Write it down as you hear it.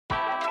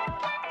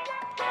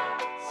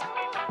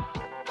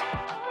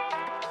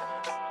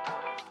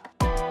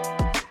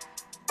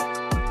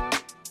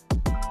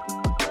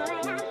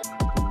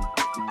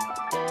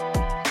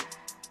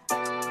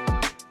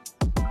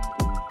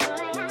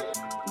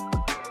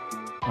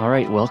All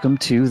right, welcome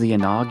to the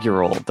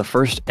inaugural, the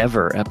first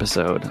ever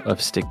episode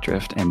of Stick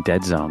Drift and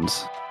Dead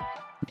Zones.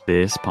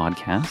 This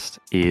podcast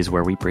is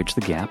where we bridge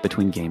the gap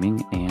between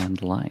gaming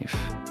and life.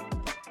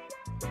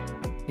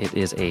 It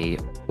is a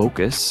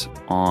focus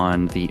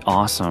on the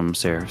awesome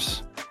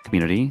Seraphs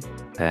community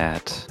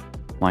that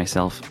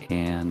myself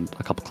and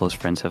a couple close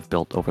friends have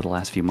built over the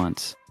last few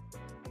months.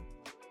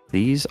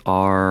 These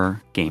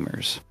are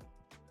gamers,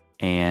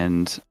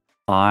 and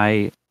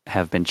I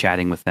have been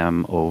chatting with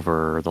them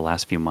over the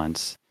last few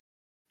months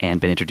and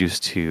been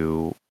introduced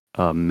to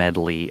a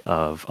medley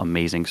of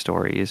amazing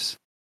stories,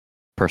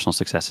 personal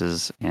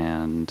successes,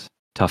 and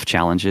tough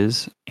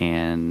challenges.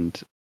 And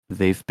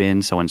they've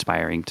been so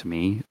inspiring to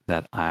me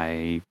that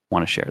I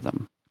want to share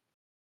them.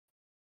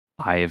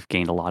 I have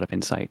gained a lot of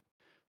insight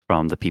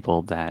from the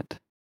people that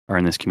are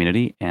in this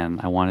community,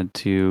 and I wanted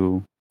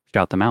to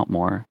shout them out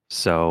more.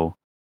 So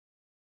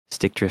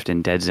Stick Drift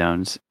and Dead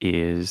Zones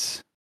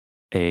is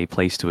a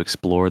place to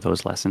explore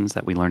those lessons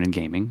that we learn in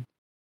gaming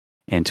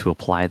and to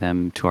apply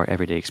them to our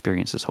everyday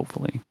experiences,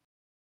 hopefully.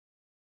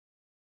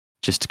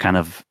 Just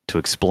to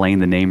explain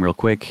the name real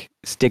quick,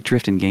 Stick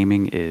Drift in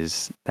gaming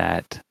is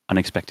that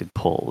unexpected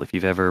pull. If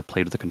you've ever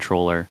played with a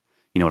controller,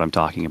 you know what I'm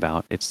talking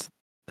about. It's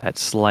that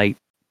slight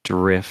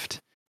drift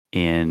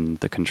in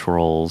the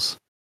controls,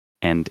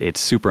 and it's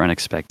super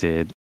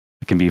unexpected.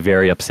 It can be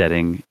very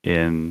upsetting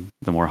in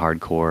the more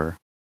hardcore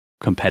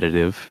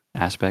competitive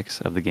aspects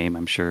of the game.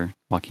 I'm sure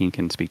Joaquin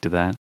can speak to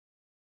that.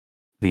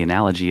 The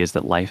analogy is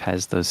that life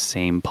has those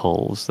same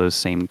pulls, those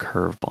same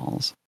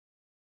curveballs.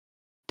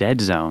 Dead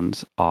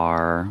zones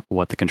are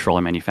what the controller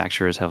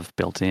manufacturers have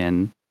built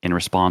in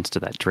response to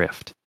that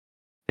drift.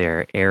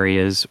 They're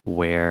areas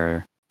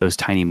where those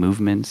tiny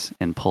movements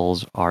and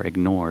pulls are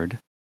ignored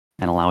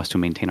and allow us to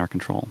maintain our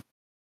control.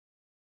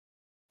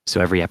 So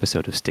every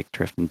episode of Stick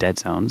Drift and Dead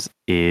Zones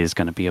is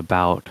going to be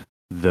about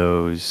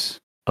those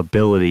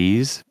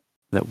abilities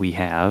that we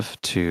have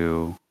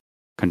to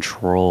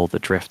control the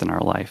drift in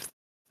our life,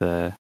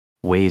 the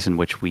ways in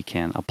which we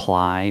can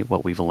apply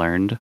what we've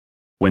learned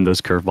when those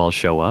curveballs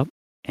show up,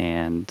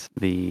 and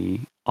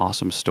the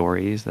awesome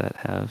stories that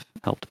have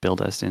helped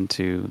build us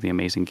into the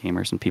amazing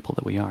gamers and people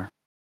that we are.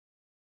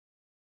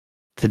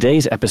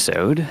 Today's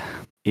episode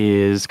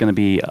is going to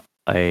be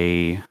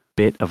a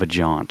bit of a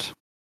jaunt,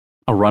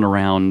 a run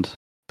around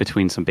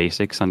between some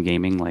basics on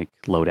gaming like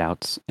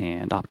loadouts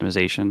and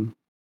optimization.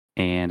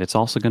 And it's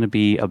also going to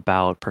be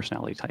about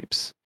personality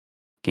types,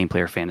 game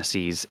player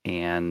fantasies,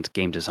 and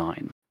game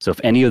design. So if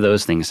any of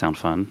those things sound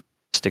fun,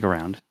 stick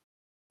around.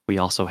 We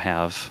also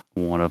have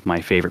one of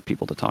my favorite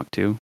people to talk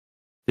to.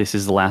 This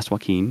is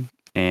TheLastJoaquin,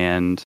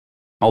 and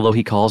although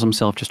he calls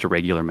himself just a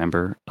regular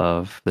member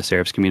of the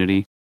Seraphs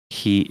community,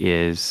 he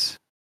is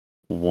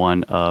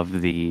one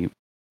of the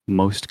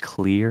most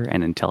clear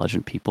and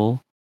intelligent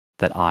people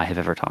that I have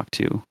ever talked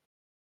to.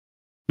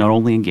 Not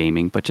only in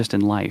gaming, but just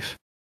in life.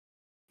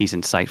 He's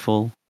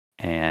insightful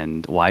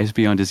and wise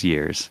beyond his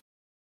years.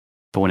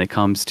 But when it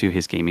comes to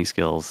his gaming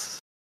skills,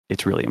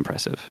 it's really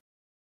impressive.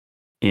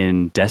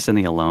 In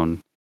Destiny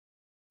alone,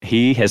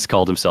 he has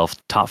called himself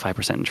top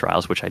 5% in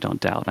trials, which I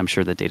don't doubt. I'm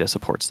sure the data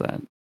supports that.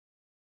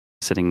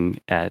 Sitting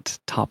at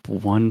top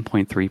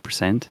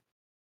 1.3%.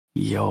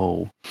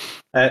 Yo.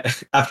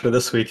 After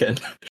this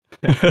weekend.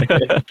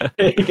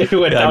 It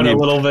went down a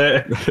little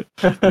bit.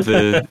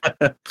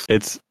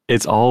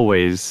 It's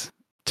always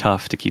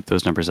tough to keep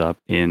those numbers up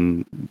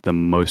in the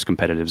most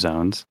competitive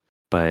zones.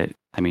 But,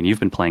 I mean, you've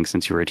been playing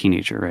since you were a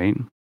teenager, right?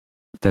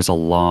 There's a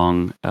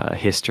long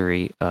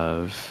history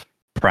of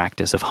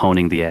practice of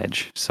honing the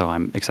edge. So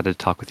I'm excited to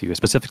talk with you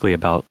specifically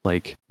about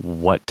like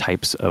what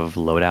types of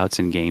loadouts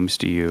in games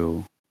do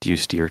you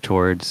steer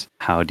towards?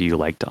 How do you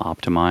like to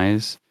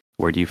optimize?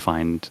 Where do you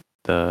find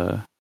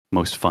the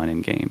most fun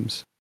in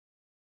games?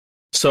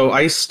 So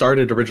I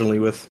started originally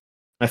with,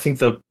 I think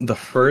the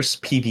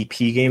first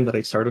PvP game that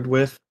I started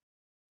with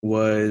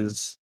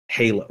was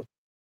Halo.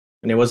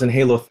 And it wasn't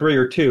Halo 3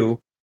 or 2.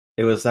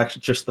 It was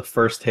actually just the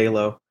first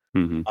Halo.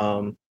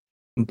 Mm-hmm.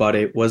 But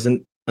it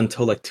wasn't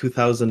until like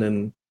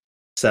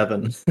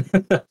 2007.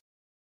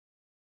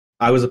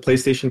 I was a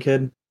PlayStation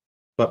kid,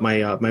 but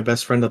my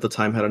best friend at the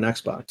time had an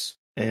Xbox,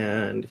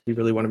 and he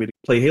really wanted me to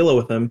play Halo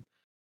with him.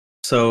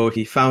 So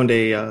he found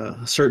a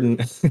certain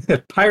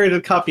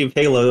pirated copy of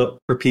Halo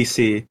for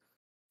PC,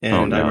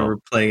 and I remember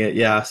playing it.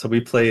 Yeah, so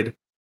we played.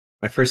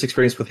 My first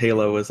experience with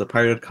Halo was a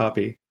pirated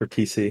copy for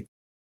PC.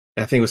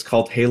 I think it was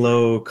called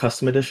Halo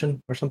Custom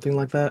Edition or something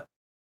like that.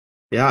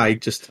 Yeah, I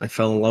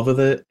fell in love with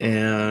it,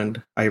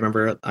 and I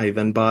remember I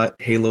then bought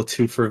Halo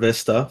 2 for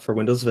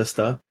Windows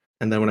Vista,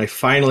 and then when I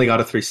finally got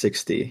a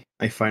 360,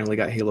 I finally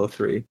got Halo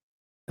 3,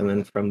 and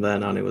then from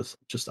then on, it was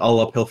just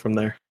all uphill from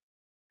there.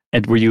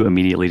 And were you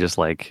immediately just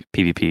like,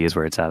 PvP is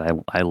where it's at,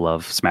 I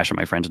love smashing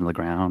my friends into the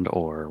ground,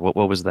 or what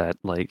was that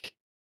like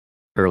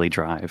early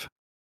drive?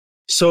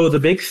 So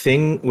the big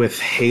thing with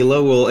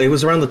Halo, well, it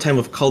was around the time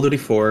of Call of Duty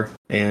 4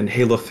 and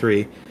Halo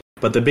 3,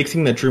 but the big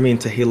thing that drew me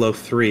into Halo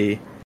 3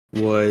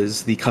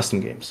 was the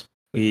custom games.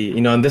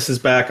 And this is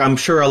back. I'm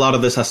sure a lot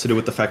of this has to do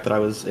with the fact that I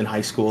was in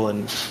high school,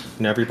 and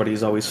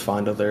everybody's always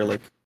fond of their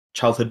like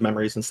childhood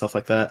memories and stuff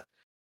like that.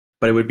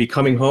 But it would be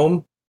coming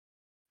home,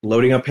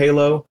 loading up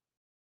Halo,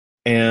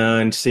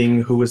 and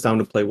seeing who was down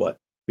to play what.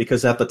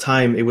 Because at the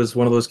time, it was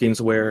one of those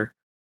games where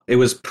it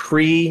was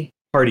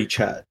pre-party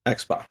chat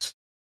Xbox,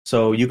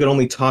 so you could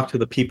only talk to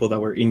the people that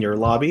were in your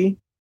lobby,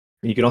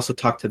 and you could also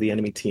talk to the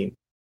enemy team.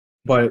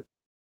 But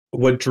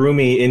what drew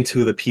me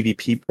into the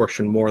PvP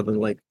portion more than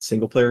like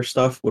single player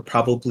stuff would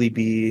probably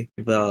be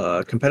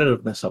the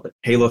competitiveness of it.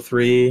 Halo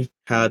 3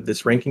 had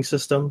this ranking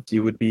system.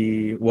 You would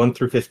be 1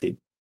 through 50,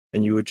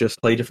 and you would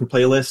just play different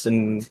playlists,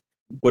 and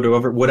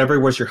whatever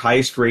was your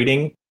highest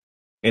rating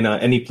in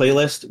any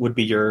playlist would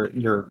be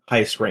your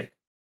highest rank.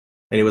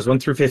 And it was 1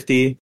 through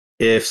 50.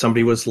 If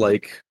somebody was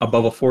like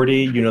above a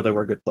 40, they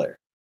were a good player.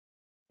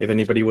 If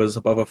anybody was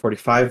above a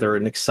 45, they're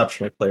an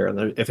exceptional player.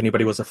 And if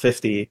anybody was a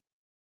 50,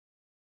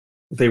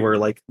 they were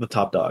like the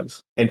top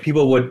dogs. And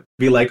people would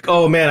be like,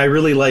 "Oh man, I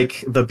really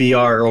like the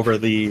BR over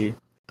the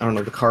I don't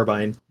know the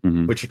carbine,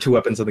 which are two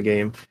weapons in the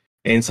game."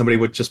 And somebody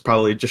would just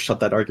probably just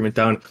shut that argument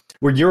down.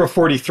 Where you're a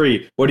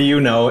 43, what do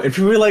you know? And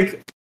people were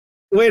like,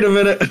 "Wait a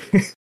minute."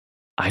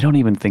 I don't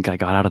even think I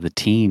got out of the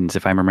teens,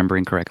 if I'm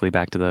remembering correctly,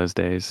 back to those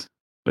days.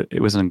 But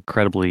it was an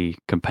incredibly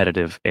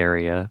competitive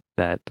area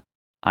that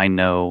I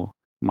know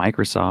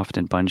Microsoft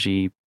and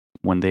Bungie,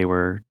 when they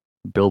were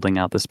building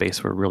out the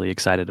space, were really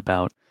excited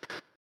about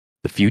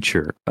the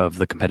future of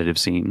the competitive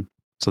scene.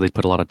 So they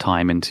put a lot of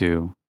time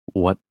into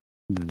what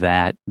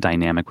that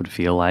dynamic would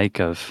feel like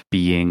of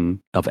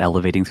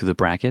elevating through the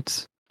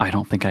brackets. I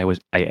don't think I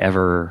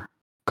ever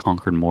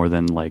conquered more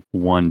than like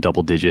one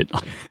double digit.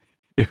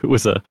 It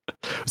was a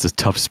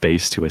tough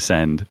space to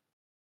ascend.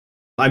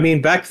 I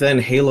mean, back then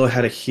Halo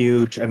had a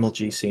huge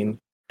MLG scene.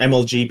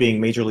 MLG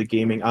being Major League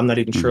Gaming. I'm not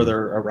even sure they're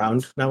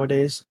around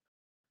nowadays,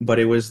 but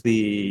it was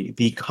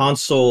the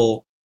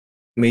console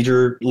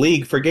major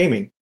league for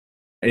gaming.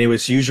 And it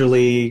was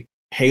usually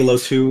Halo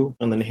 2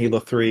 and then Halo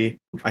 3.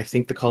 I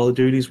think the Call of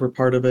Duties were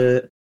part of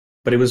it,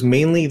 but it was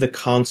mainly the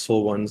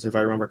console ones, if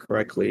I remember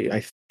correctly.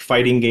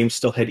 Fighting games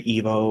still had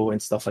Evo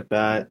and stuff like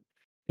that.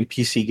 And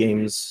PC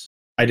games,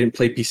 I didn't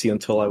play PC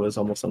until I was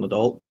almost an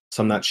adult,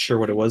 so I'm not sure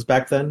what it was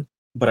back then.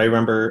 But I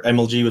remember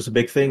MLG was a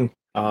big thing.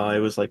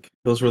 It was like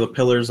those were the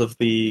pillars of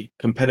the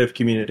competitive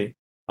community.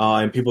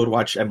 And people would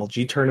watch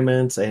MLG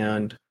tournaments,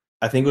 and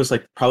I think it was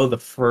like probably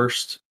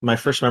my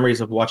first memories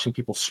of watching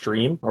people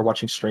stream or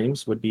watching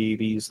streams would be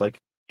these like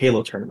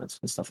Halo tournaments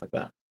and stuff like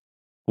that.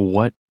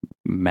 What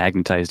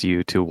magnetized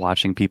you to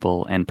watching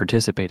people and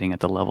participating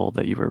at the level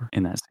that you were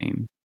in that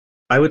scene?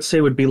 I would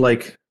say would be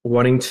like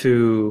wanting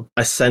to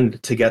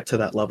ascend to get to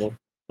that level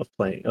of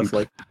playing, of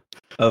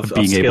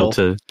Being skill. able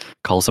to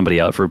call somebody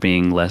out for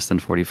being less than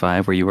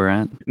 45 where you were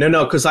at?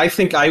 No, because I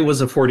think I was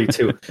a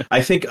 42.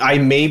 I think I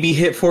maybe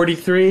hit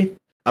 43,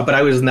 but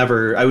I was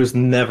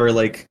never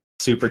like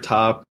super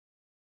top,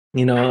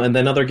 and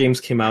then other games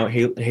came out.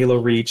 Halo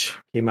Reach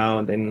came out,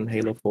 and then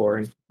Halo 4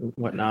 and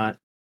whatnot.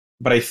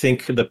 But I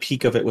think the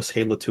peak of it was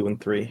Halo 2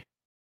 and 3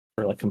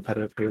 for like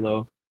competitive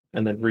Halo,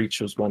 and then Reach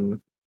was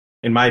when,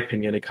 in my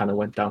opinion, it kind of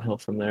went downhill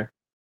from there.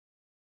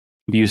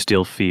 Do you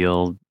still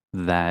feel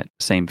that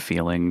same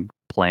feeling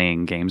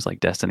playing games like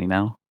Destiny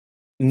now?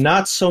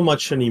 Not so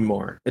much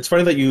anymore. It's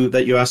funny that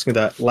you asked me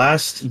that.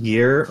 Last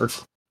year, or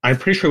I'm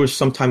pretty sure it was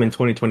sometime in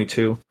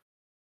 2022. I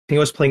think I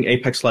was playing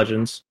Apex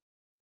Legends.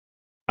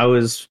 I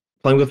was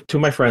playing with two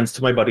of my friends, two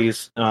of my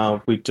buddies.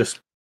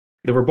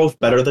 They were both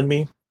better than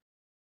me,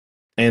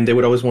 and they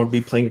would always want to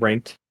be playing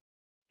ranked.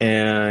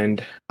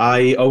 And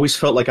I always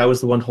felt like I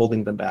was the one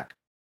holding them back.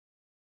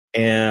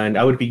 And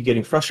I would be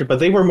getting frustrated, but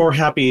they were more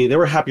happy. They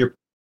were happier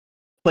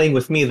playing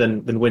with me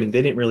than winning.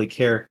 They didn't really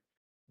care.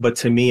 But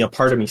to me, a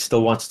part of me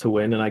still wants to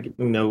win, and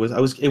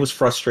it was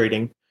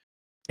frustrating.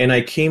 And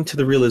I came to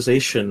the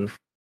realization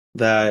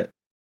that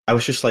I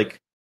was just like,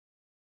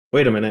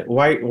 wait a minute,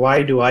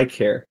 why do I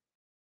care?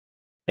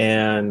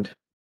 And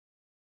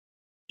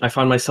I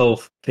found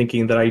myself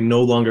thinking that I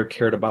no longer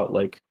cared about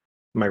like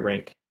my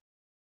rank.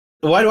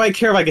 Why do I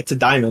care if I get to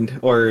diamond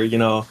or,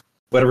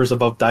 whatever's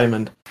above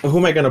diamond? Who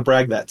am I going to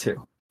brag that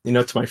to?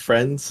 To my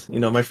friends?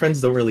 My friends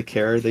don't really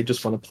care. They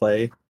just want to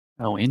play.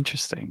 Oh,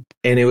 interesting.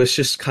 And it was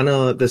just kind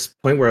of this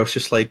point where I was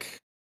just like,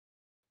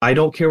 I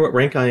don't care what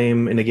rank I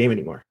am in a game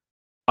anymore.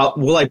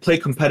 Will I play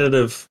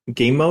competitive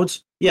game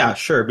modes? Yeah,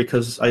 sure,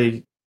 because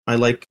I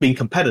like being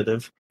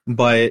competitive.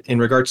 But in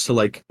regards to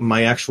like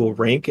my actual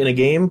rank in a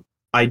game,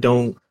 I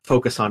don't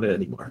focus on it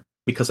anymore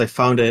because I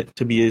found it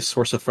to be a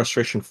source of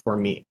frustration for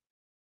me.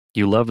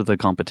 You loved the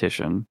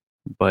competition,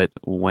 but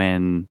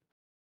when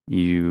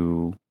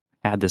you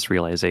had this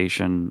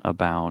realization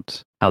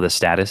about how the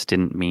status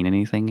didn't mean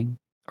anything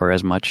or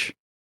as much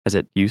as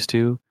it used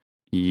to,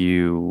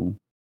 you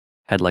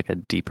had like a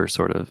deeper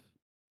sort of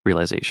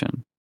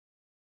realization.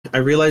 I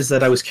realized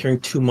that I was caring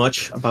too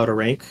much about a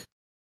rank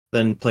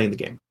than playing the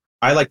game.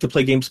 I like to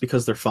play games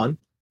because they're fun.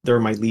 They're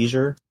my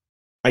leisure.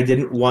 I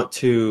didn't want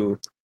to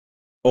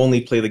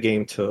only play the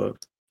game to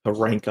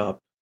rank up.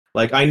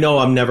 Like I know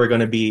I'm never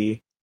going to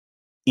be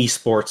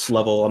esports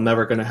level. I'm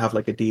never going to have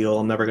like a deal.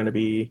 I'm never going to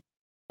be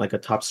like a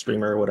top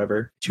streamer or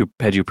whatever.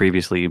 Had you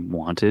previously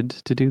wanted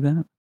to do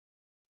that?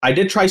 I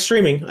did try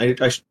streaming.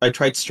 I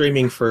tried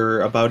streaming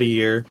for about a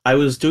year. I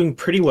was doing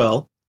pretty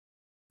well,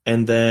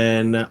 and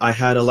then I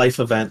had a life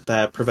event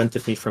that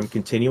prevented me from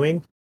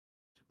continuing.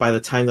 By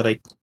the time that I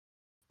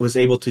was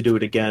able to do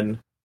it again,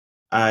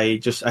 I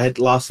had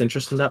lost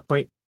interest in that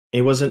point.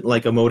 It wasn't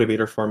like a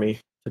motivator for me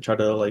to try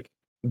to like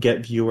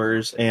get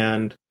viewers,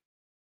 and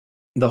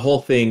the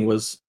whole thing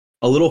was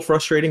a little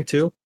frustrating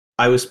too.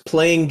 I was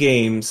playing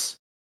games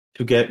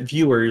to get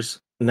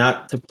viewers,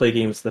 not to play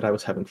games that I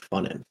was having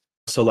fun in.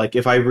 So like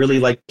if I really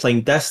like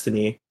playing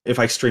Destiny, if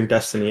I streamed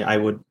Destiny, I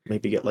would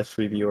maybe get like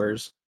 3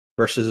 viewers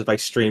versus if I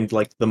streamed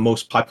like the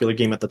most popular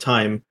game at the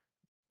time,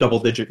 double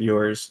digit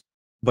viewers,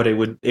 but it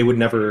would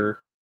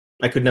never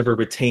I could never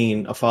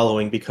retain a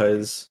following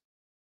because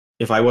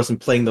if I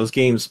wasn't playing those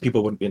games,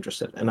 people wouldn't be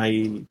interested. And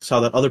I saw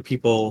that other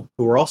people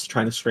who were also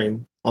trying to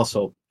stream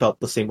also felt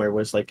the same way,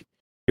 where it's like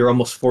you're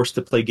almost forced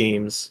to play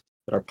games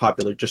that are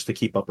popular just to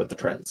keep up with the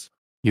trends.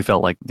 You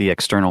felt like the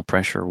external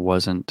pressure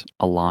wasn't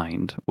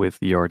aligned with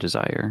your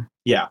desire.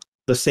 Yeah.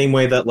 The same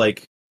way that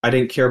like I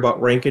didn't care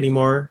about rank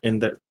anymore,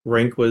 and that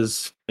rank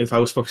was if I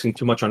was focusing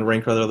too much on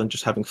rank rather than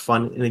just having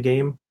fun in a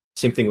game.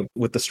 Same thing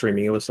with the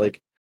streaming. It was like,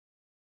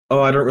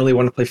 oh, I don't really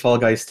want to play Fall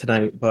Guys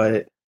tonight,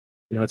 but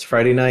it's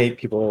Friday night.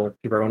 People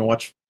are want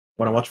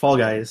to watch Fall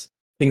Guys,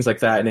 things like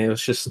that. And it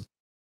was just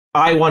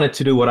I wanted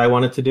to do what I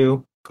wanted to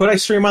do. Could I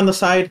stream on the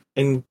side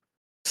and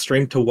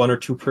stream to one or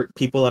two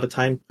people at a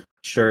time?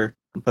 Sure,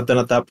 but then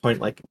at that point,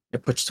 like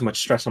it puts too much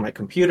stress on my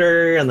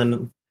computer, and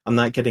then I'm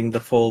not getting the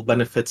full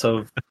benefits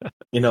of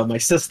my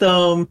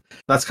system.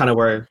 That's kind of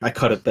where I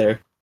cut it there.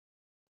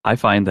 I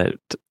find that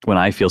when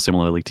I feel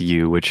similarly to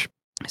you, which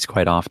is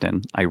quite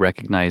often, I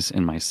recognize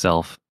in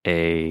myself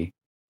a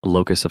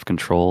locus of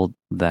control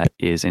that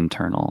is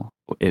internal.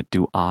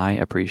 Do I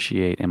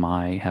appreciate? Am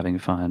I having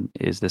fun?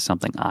 Is this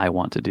something I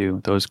want to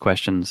do? Those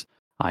questions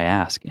I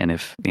ask. And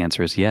if the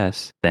answer is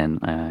yes, then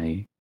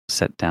I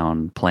set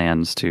down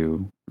plans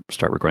to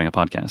start recording a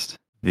podcast.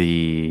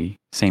 The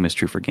same is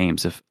true for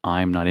games. If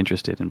I'm not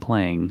interested in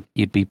playing,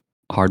 you'd be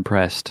hard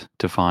pressed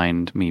to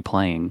find me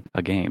playing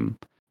a game,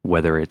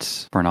 whether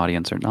it's for an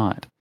audience or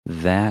not.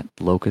 That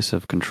locus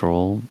of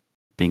control,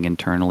 being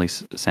internally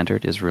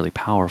centered, is really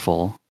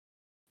powerful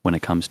when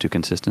it comes to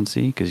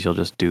consistency, because you'll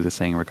just do the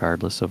thing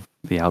regardless of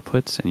the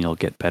outputs and you'll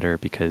get better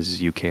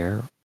because you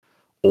care.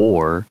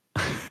 Or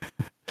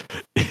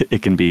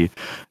it can be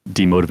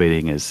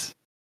demotivating as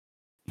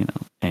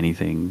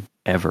anything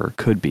ever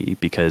could be,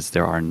 because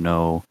there are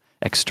no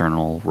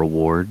external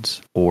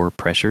rewards or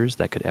pressures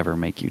that could ever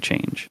make you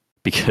change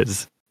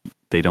because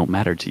they don't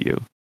matter to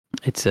you.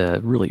 It's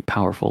a really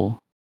powerful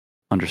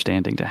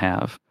understanding to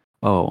have.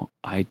 Oh,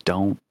 I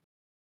don't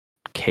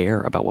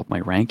care about what my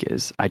rank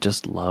is. I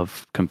just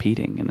love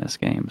competing in this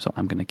game, so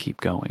I'm going to keep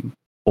going.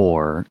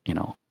 Or,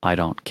 I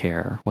don't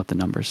care what the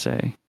numbers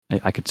say.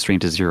 I could stream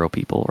to 0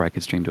 people, or I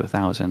could stream to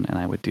 1,000, and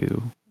I would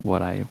do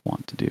what I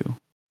want to do.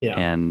 Yeah.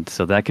 And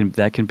so that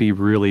can be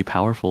really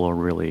powerful or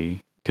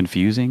really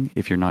confusing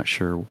if you're not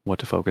sure what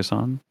to focus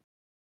on.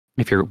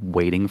 If you're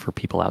waiting for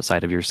people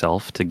outside of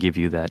yourself to give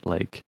you that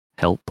like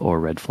help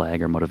or red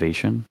flag or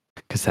motivation,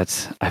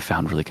 because I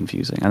found really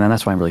confusing. And then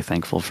that's why I'm really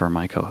thankful for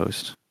my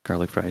co-host,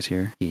 Garlic Fries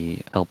here.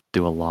 He helped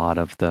do a lot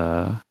of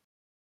the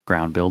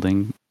ground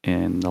building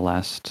in the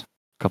last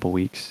couple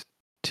weeks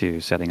to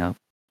setting up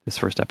this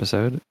first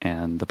episode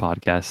and the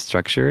podcast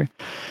structure,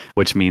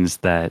 which means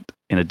that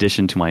in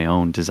addition to my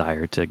own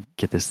desire to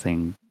get this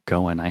thing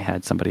going, I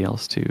had somebody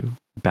else to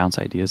bounce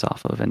ideas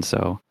off of. And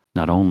so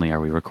not only are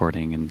we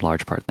recording in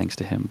large part thanks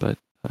to him, but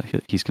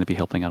he's going to be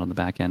helping out on the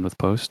back end with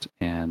post.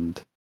 And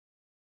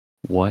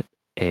what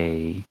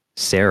a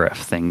serif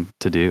thing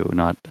to do,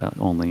 not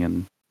only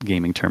in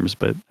gaming terms,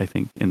 but I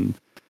think in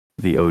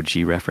the OG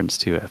reference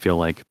too. I feel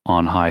like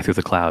on high through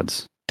the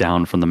clouds,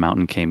 down from the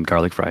mountain came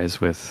Garlic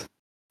Fries with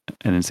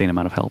an insane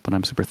amount of help, and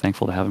I'm super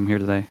thankful to have him here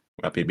today.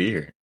 Happy to be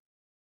here.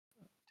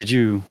 Did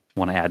you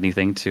want to add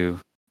anything to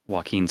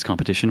Joaquin's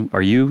competition?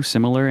 Are you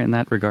similar in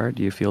that regard?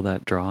 Do you feel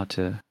that draw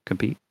to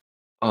compete?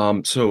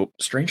 So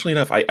strangely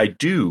enough, I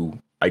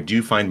do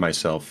find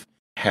myself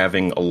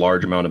having a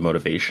large amount of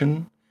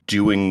motivation,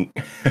 doing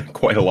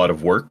quite a lot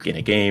of work in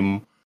a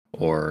game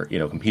or,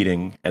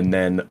 competing. And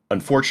then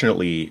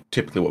unfortunately,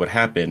 typically what would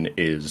happen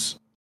is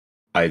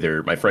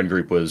either my friend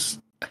group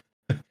was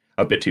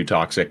a bit too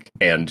toxic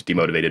and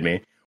demotivated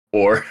me,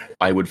 or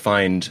I would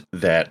find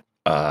that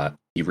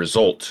the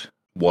result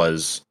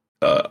was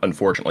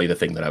unfortunately the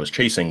thing that I was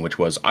chasing, which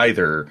was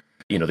either,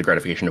 the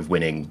gratification of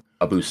winning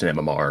a boost in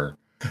MMR,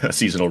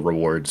 seasonal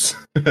rewards,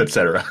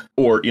 etc.,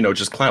 or,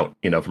 just clout,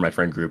 for my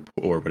friend group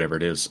or whatever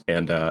it is.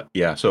 And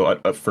so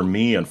for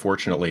me,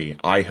 unfortunately,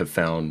 I have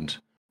found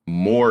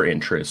more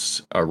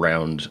interests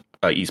around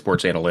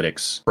esports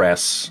analytics,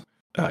 press,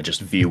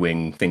 just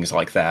viewing things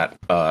like that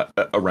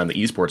around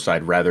the esports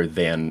side rather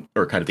than,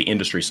 or kind of the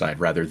industry side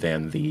rather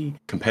than the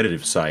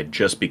competitive side,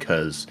 just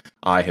because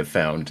I have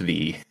found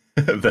the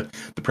the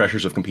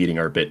pressures of competing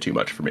are a bit too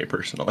much for me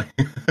personally.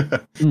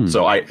 Mm,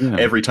 So yeah.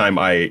 every time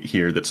I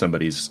hear that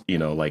somebody's,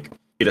 like,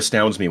 it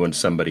astounds me when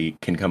somebody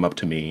can come up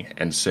to me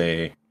and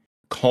say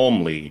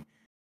calmly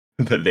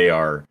that they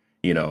are,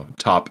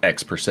 top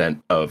X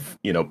percent of,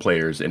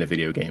 players in a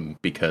video game,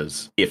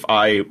 because if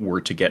I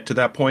were to get to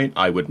that point,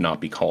 I would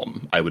not be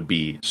calm. I would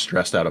be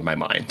stressed out of my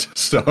mind.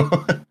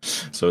 So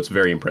it's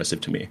very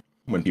impressive to me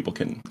when people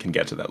can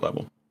get to that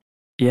level.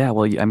 Yeah,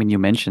 well, I mean, you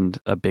mentioned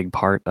a big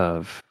part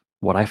of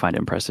what I find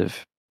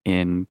impressive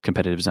in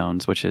competitive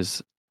zones, which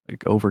is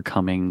like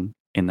overcoming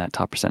in that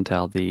top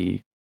percentile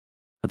the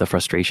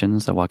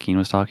frustrations that Joaquin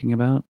was talking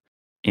about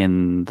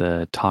in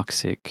the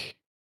toxic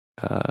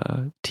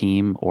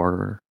team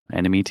or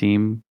enemy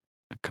team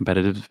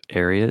competitive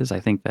areas. I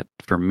think that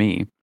for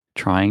me,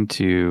 trying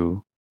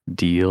to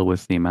deal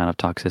with the amount of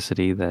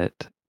toxicity that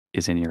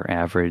is in your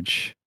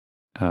average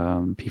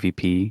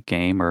PvP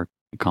game or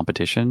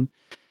competition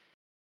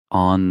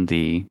on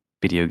the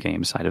video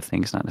game side of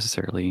things, not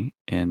necessarily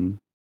in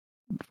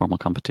formal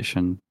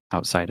competition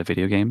outside of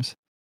video games.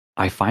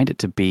 I find it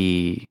to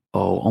be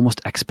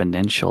almost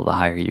exponential the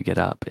higher you get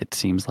up. It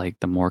seems like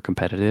the more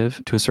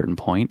competitive to a certain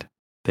point,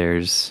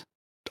 there's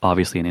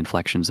obviously an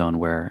inflection zone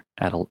where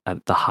at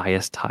the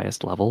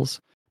highest levels,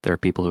 there are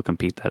people who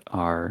compete that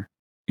are,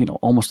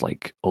 almost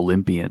like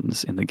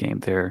Olympians in the game.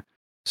 They're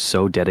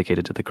so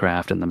dedicated to the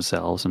craft and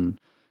themselves and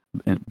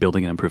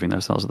building and improving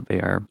themselves that they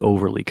are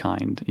overly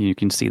kind. You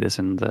can see this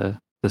in the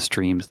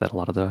streams that a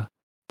lot of the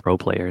pro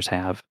players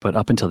have. But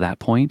up until that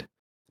point,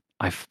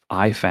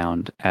 I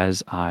found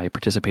as I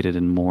participated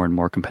in more and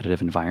more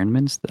competitive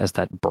environments, as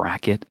that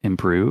bracket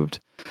improved,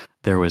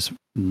 there was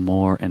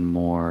more and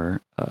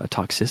more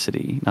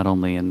toxicity, not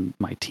only in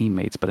my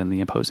teammates, but in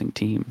the opposing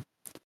team.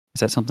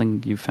 Is that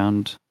something you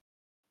found,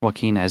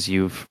 Joaquin, as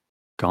you've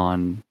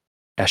gone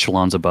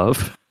echelons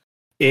above?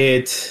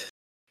 It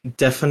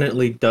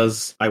definitely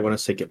does, I want to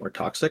say, get more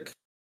toxic.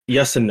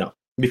 Yes and no,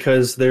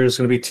 because there's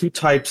going to be two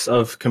types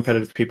of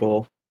competitive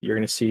people. You're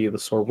going to see the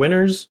sore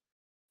winners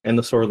and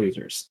the sore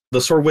losers.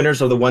 The sore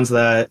winners are the ones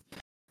that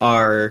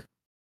are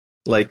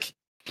like,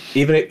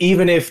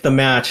 even if the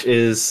match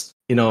is,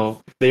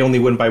 they only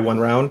win by one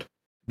round,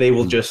 they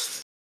will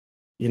just,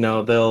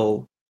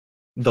 they'll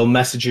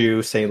message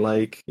you saying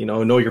like,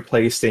 know your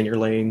place, stay in your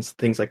lanes,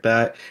 things like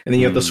that. And then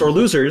you have the sore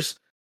losers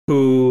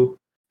who,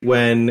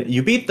 when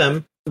you beat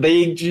them,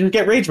 you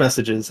get rage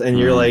messages, and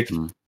you're like,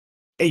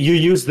 hey, you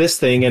use this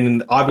thing,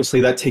 and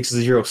obviously that takes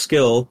 0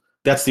 skill.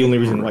 That's the only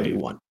reason why you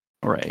won.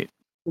 Right.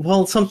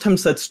 Well,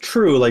 sometimes that's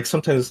true. Like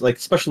sometimes, like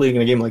especially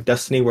in a game like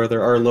Destiny, where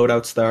there are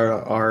loadouts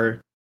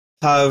that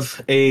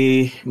have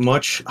a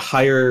much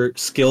higher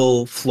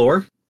skill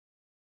floor,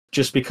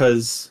 just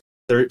because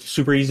they're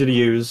super easy to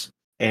use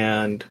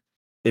and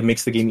it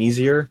makes the game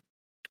easier.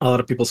 A lot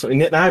of people,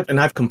 and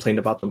I've complained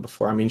about them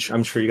before. I mean,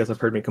 I'm sure you guys have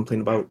heard me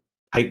complain about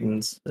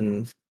Titans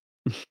and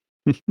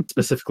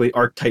specifically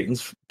Arc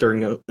Titans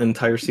during an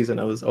entire season.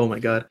 I was, oh my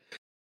god,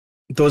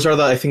 those are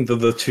I think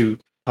the two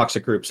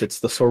toxic groups. It's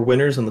the sore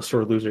winners and the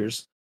sore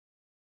losers.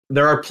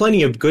 There are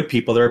plenty of good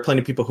people. There are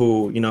plenty of people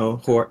who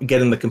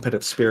get in the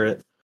competitive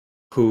spirit,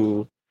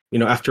 who,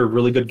 after a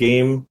really good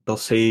game, they'll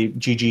say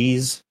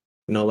GG's,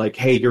 like,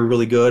 hey, you're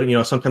really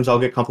good. Sometimes I'll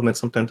get compliments.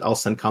 Sometimes I'll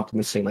send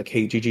compliments saying like,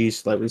 hey,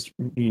 GG's, that was,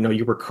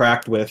 you were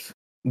cracked with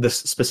this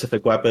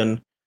specific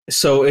weapon.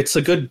 So it's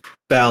a good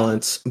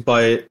balance,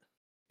 but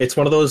it's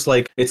one of those,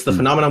 like, it's the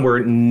phenomenon where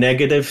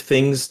negative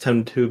things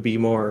tend to be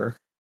more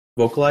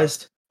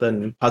vocalized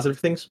than positive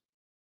things.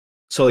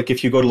 So like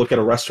if you go to look at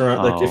a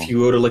restaurant, like if you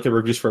go to look at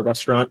reviews for a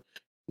restaurant,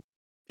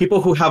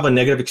 people who have a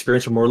negative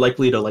experience are more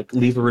likely to like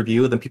leave a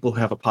review than people who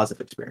have a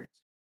positive experience.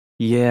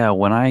 Yeah,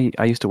 when I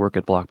used to work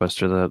at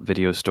Blockbuster, the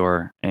video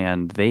store,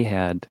 and they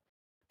had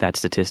that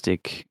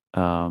statistic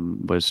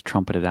was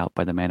trumpeted out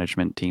by the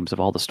management teams of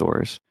all the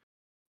stores.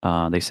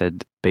 They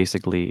said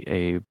basically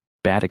a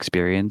bad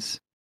experience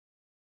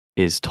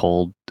is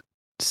told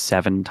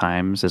 7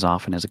 times as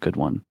often as a good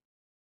one.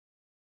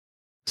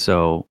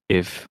 So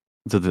if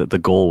the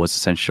goal was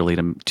essentially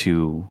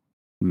to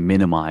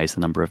minimize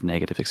the number of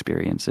negative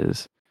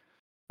experiences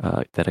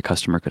that a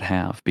customer could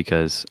have,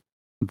 because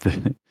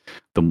the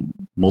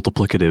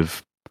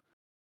multiplicative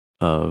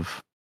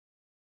of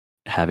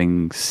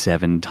having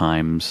 7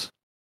 times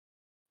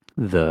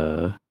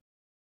the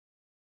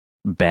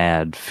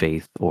bad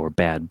faith or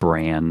bad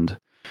brand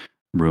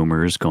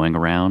rumors going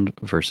around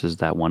versus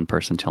that one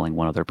person telling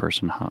one other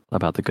person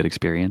about the good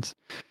experience,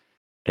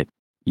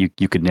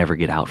 you could never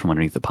get out from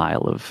underneath the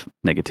pile of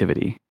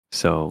negativity.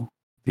 So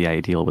the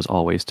ideal was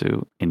always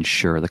to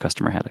ensure the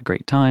customer had a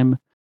great time,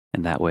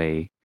 and that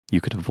way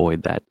you could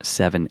avoid that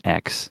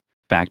 7x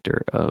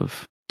factor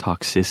of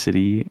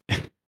toxicity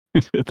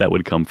that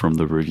would come from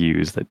the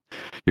reviews that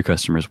your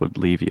customers would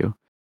leave you.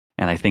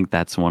 And I think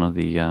that's one of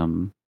the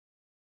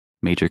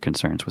major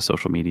concerns with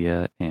social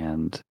media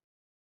and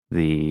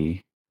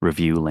the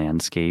review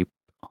landscape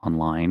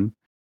online,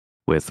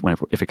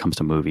 if it comes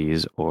to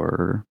movies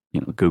or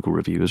Google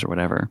reviews or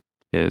whatever,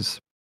 is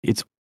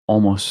it's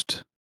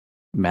almost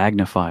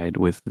magnified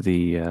with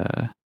the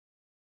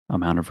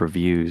amount of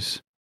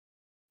reviews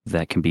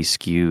that can be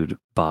skewed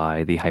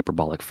by the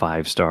hyperbolic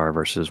 5-star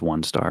versus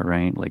 1-star,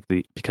 right? Like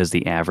because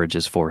the average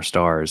is 4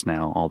 stars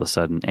now, all of a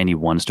sudden any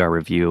 1-star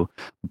review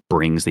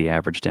brings the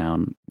average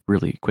down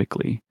really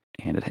quickly,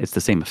 and it's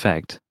the same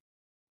effect,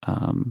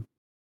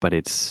 but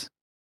it's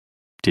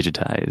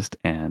digitized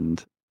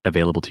and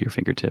available to your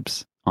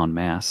fingertips en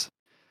masse.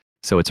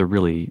 So it's a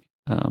really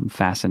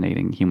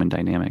fascinating human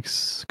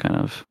dynamics kind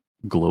of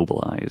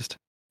globalized.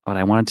 But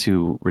I wanted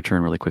to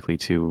return really quickly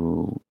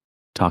to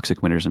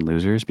toxic winners and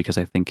losers because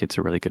I think it's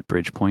a really good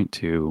bridge point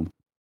to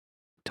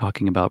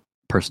talking about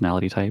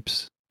personality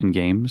types in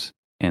games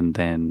and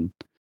then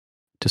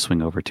to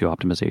swing over to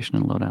optimization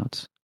and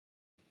loadouts.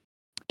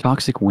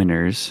 Toxic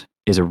winners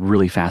is a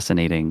really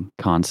fascinating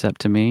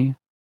concept to me,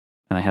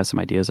 and I have some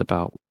ideas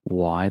about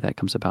why that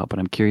comes about, but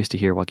I'm curious to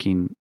hear,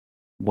 Joaquin,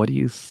 what do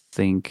you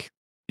think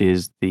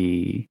is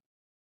the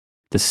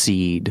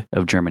seed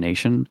of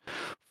germination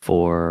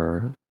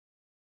for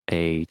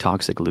a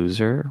toxic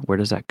loser? Where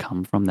does that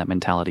come from? That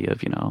mentality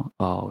of,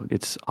 oh,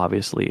 it's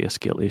obviously a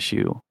skill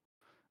issue,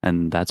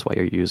 and that's why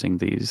you're using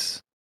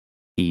these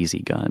easy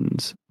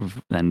guns,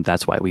 and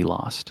that's why we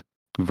lost.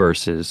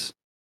 Versus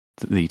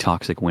the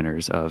toxic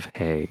winners of,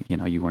 hey,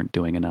 you weren't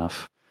doing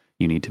enough.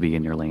 You need to be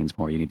in your lanes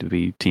more. You need to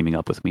be teaming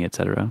up with me,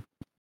 etc.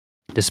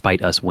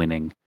 Despite us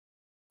winning,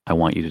 I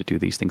want you to do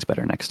these things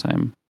better next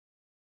time.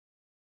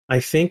 I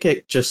think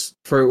it just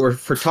for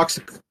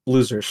toxic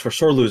losers, for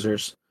sore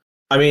losers.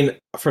 I mean,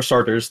 for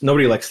starters,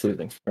 nobody likes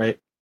losing, right?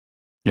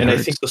 It and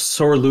hurts. I think the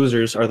sore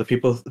losers are the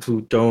people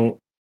who don't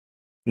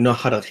know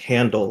how to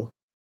handle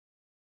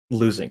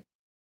losing.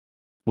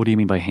 What do you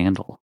mean by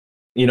handle?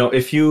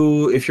 If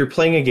you're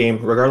playing a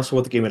game, regardless of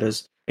what the game it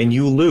is, and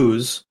you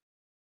lose,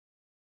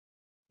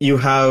 you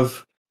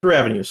have 3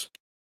 avenues.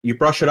 You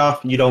brush it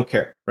off, you don't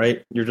care,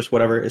 right? You're just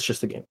whatever, it's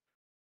just a game.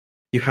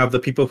 You have the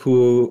people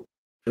who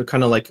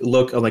kind of like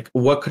look like,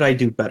 what could I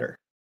do better?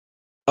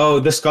 Oh,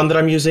 this gun that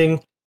I'm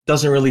using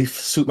doesn't really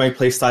suit my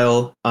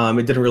playstyle.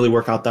 It didn't really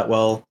work out that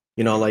well.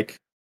 They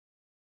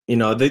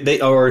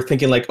are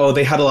thinking like, oh,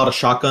 they had a lot of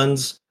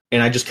shotguns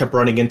and I just kept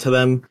running into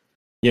them.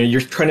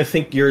 You're trying to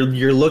think,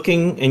 you're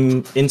looking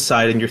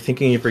inside and you're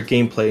thinking of your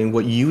gameplay and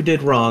what you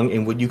did wrong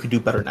and what you could do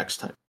better next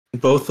time.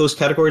 Both those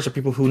categories are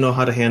people who know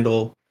how to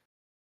handle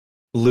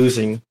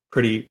losing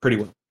pretty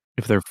well.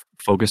 If they're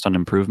focused on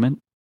improvement?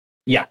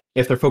 Yeah,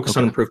 if they're focused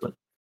on improvement.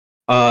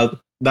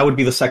 That would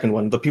be the second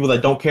one. The people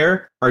that don't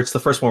care, or it's the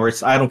first one where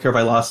it's, I don't care if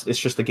I lost, it's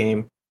just a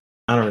game.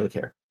 I don't really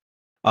care.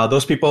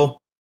 Those people,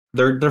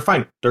 they're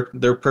fine.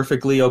 They're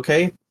perfectly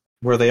okay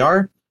where they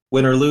are.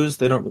 Win or lose,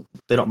 they don't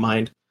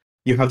mind.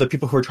 You have the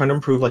people who are trying to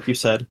improve, like you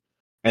said,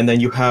 and then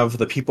you have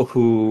the people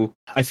who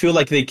I feel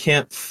like they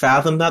can't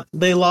fathom that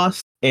they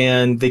lost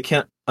and they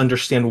can't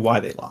understand why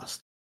they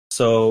lost.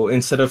 So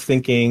instead of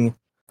thinking,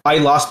 I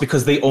lost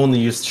because they only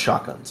used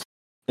shotguns,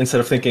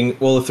 instead of thinking,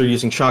 well, if they're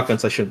using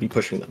shotguns, I shouldn't be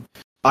pushing them.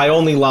 I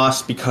only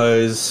lost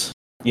because,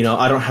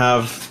 I don't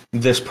have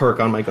this perk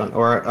on my gun,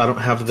 or I don't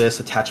have this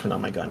attachment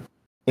on my gun.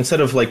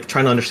 Instead of like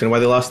trying to understand why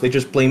they lost, they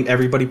just blame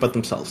everybody but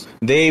themselves.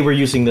 They were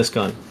using this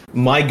gun.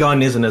 My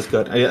gun isn't as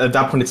good. At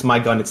that point, it's my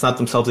gun. It's not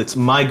themselves. It's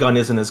my gun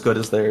isn't as good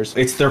as theirs.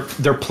 It's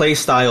their play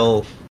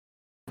style,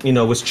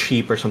 was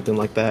cheap or something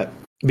like that.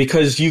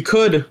 Because you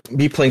could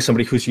be playing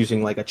somebody who's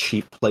using like a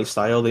cheap play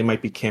style. They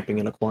might be camping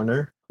in a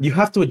corner. You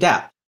have to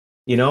adapt.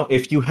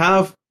 If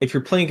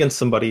you're playing against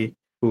somebody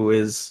who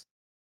is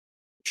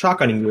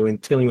shotgunning you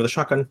and killing you with a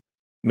shotgun,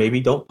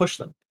 maybe don't push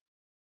them.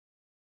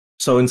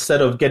 So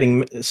instead of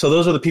so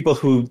those are the people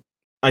who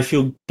I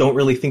feel don't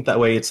really think that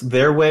way. It's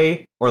their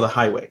way or the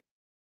highway.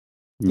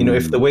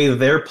 If the way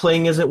they're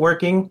playing isn't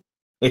working,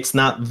 it's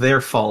not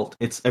their fault.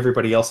 It's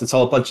everybody else. It's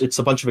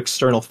a bunch of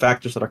external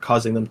factors that are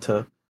causing them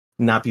to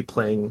not be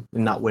playing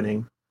and not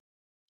winning.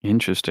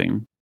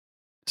 Interesting.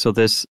 So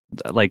this,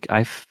 like,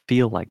 I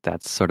feel like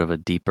that's sort of a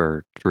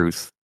deeper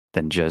truth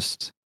than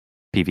just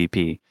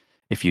PvP.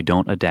 If you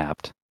don't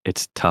adapt,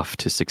 it's tough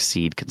to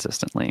succeed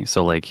consistently.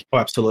 So like, Oh,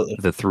 absolutely.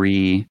 The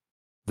three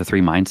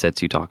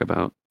mindsets you talk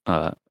about.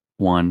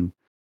 One,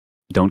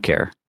 don't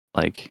care.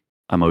 Like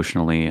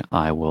emotionally,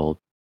 I will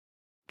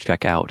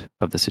check out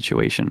of the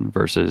situation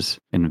versus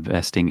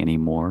investing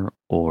anymore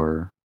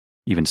or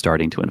even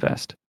starting to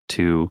invest.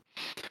 Two,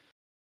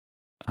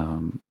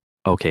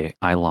 okay,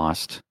 I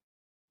lost.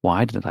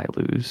 Why did I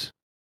lose?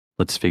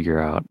 Let's figure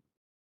out,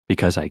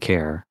 because I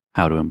care,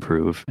 how to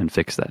improve and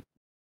fix that.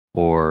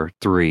 Or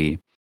three,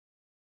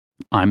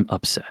 I'm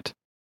upset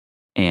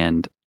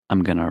and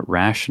I'm going to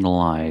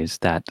rationalize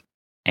that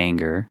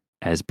anger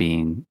as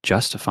being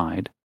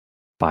justified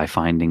by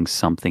finding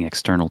something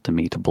external to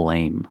me to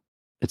blame.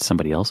 It's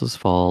somebody else's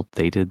fault.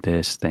 They did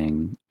this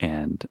thing,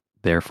 and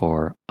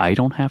therefore I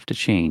don't have to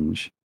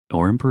change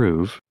or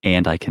improve,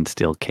 and I can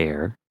still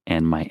care.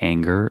 And my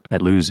anger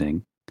at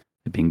losing,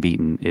 at being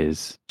beaten,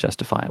 is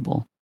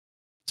justifiable.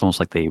 It's almost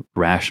like they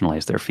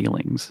rationalize their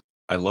feelings.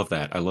 I love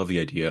that. I love the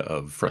idea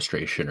of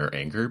frustration or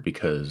anger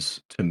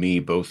because to me,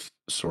 both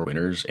sore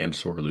winners and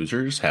sore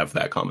losers have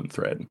that common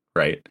thread,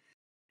 right?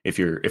 If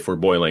we're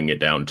boiling it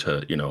down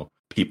to,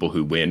 people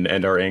who win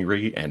and are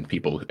angry and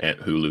people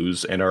who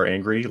lose and are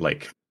angry,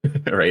 like,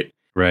 right?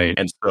 Right.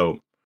 And so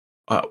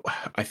uh,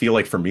 I feel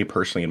like for me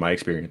personally, in my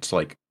experience,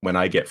 like when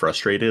I get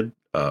frustrated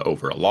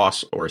over a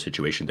loss or a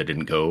situation that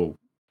didn't go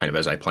kind of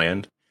as I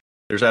planned,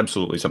 there's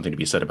absolutely something to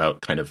be said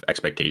about kind of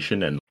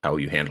expectation and how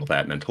you handle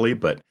that mentally.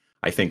 But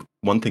I think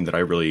one thing that I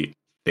really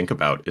think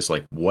about is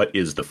like, what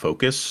is the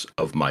focus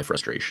of my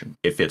frustration?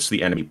 If it's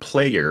the enemy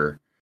player,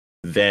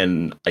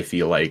 then I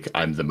feel like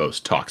I'm the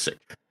most toxic.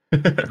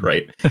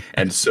 Right.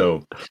 And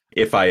so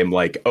if I am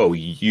like, oh,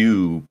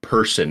 you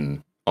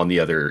person on the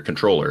other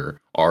controller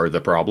are the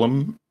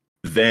problem,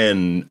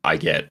 then I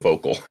get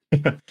vocal.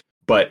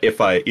 But if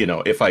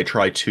I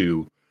try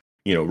to,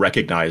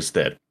 recognize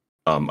that,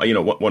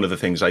 one of the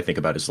things I think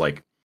about is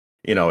like,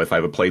 if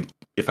I played,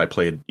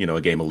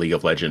 a game of League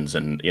of Legends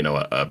and,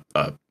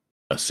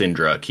 a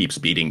Syndra keeps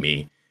beating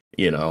me,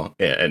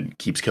 and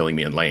keeps killing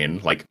me in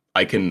lane, like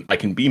I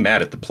can be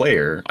mad at the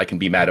player. I can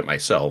be mad at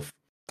myself.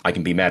 I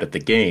can be mad at the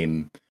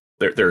game.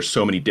 There are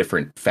so many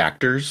different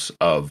factors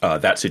of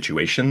that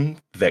situation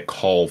that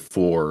call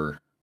for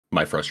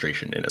my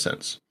frustration in a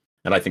sense.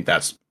 And I think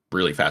that's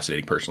really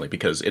fascinating personally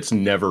because it's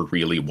never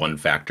really one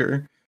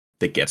factor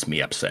that gets me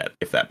upset,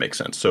 if that makes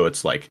sense. So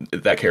it's like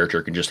that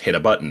character can just hit a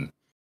button,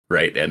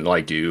 right? And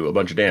like do a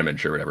bunch of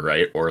damage or whatever,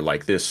 right? Or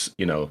like this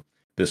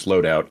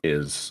loadout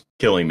is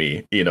killing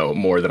me,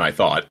 more than I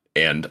thought.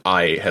 And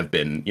I have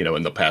been,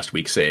 in the past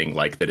week saying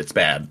like that it's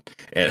bad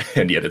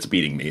and yet it's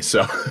beating me.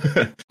 So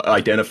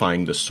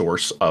identifying the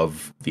source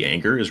of the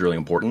anger is really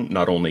important,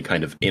 not only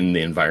kind of in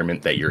the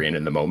environment that you're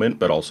in the moment,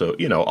 but also,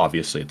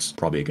 obviously it's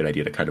probably a good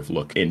idea to kind of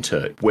look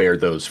into where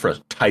those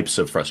types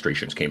of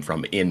frustrations came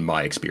from in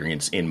my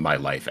experience, in my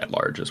life at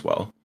large as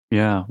well.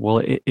 Yeah.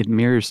 Well, it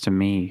mirrors to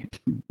me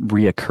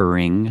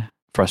reoccurring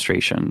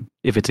frustration.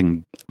 If it's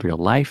in real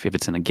life, if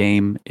it's in a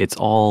game, it's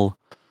all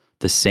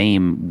the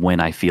same when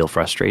I feel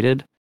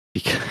frustrated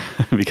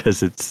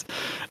because it's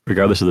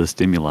regardless of the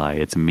stimuli,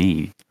 it's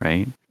me,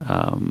 right?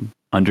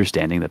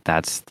 Understanding that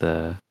that's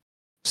the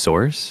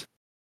source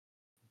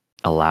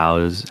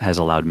has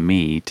allowed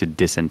me to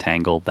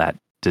disentangle that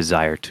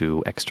desire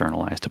to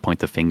externalize, to point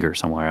the finger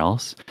somewhere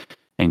else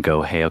and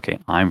go, hey, okay,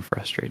 I'm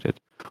frustrated.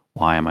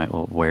 Why am I?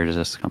 Well, where does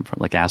this come from?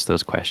 Like, ask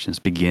those questions,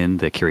 begin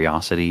the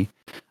curiosity.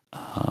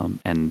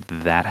 And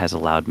that has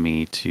allowed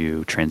me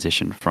to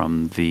transition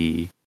from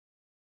the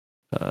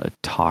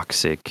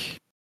toxic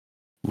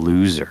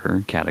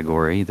loser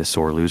category, the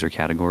sore loser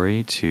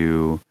category,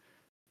 to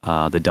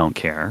the don't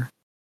care.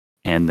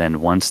 And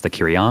then once the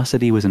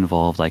curiosity was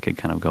involved, I could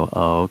kind of go,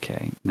 oh,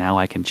 okay, now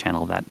I can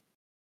channel that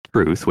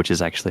truth, which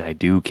is actually I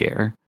do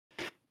care,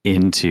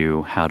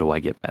 into how do I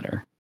get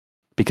better?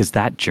 Because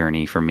that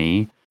journey for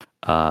me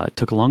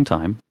took a long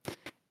time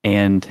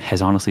and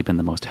has honestly been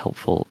the most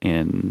helpful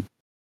in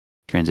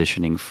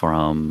transitioning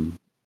from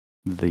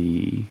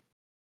the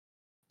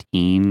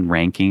teen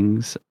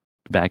rankings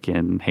back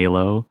in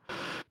Halo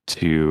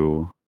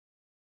to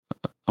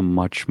a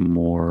much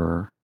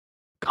more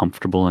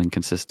comfortable and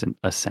consistent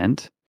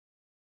ascent.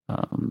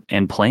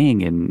 And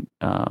playing in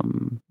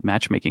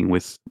matchmaking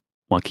with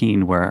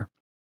Joaquin, where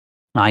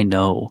I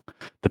know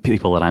the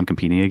people that I'm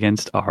competing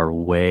against are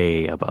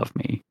way above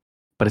me,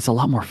 but it's a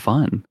lot more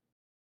fun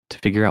to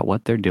figure out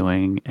what they're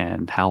doing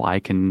and how I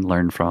can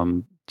learn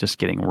from just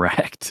getting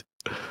wrecked.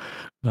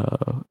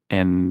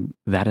 And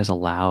that has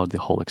allowed the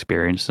whole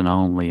experience to not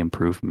only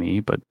improve me,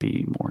 but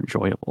be more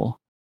enjoyable.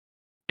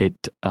 It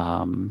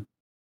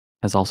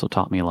has also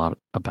taught me a lot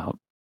about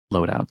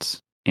loadouts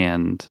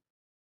and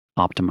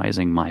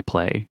optimizing my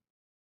play,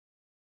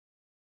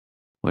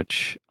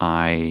 which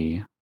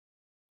I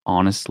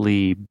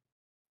honestly,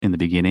 in the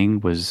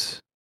beginning, was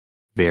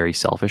very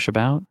selfish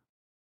about.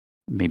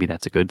 Maybe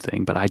that's a good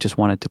thing, but I just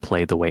wanted to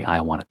play the way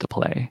I wanted to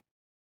play.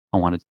 I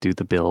wanted to do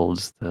the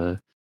builds, the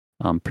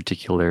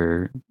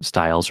particular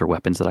styles or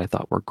weapons that I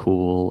thought were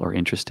cool or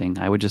interesting.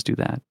 I would just do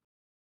that.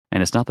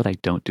 And it's not that I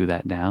don't do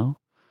that now,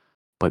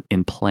 but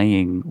in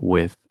playing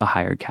with a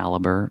higher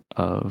caliber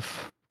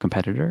of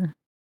competitor,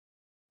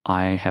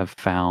 I have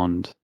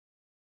found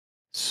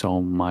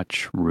so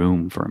much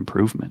room for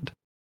improvement.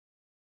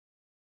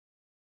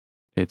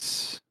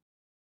 It's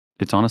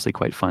honestly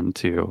quite fun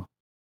to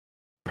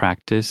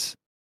practice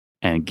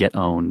and get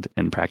owned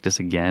and practice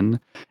again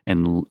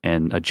and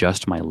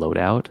adjust my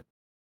loadout,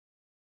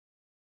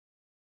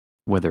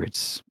 whether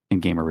it's in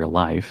game or real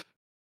life,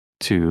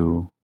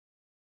 to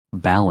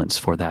balance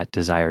for that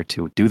desire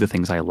to do the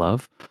things I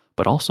love,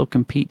 but also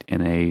compete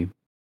in a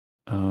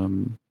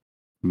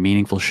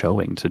meaningful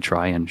showing to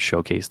try and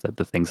showcase that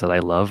the things that I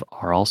love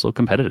are also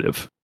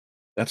competitive.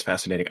 That's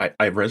fascinating.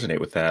 I resonate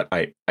with that.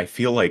 I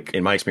feel like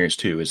in my experience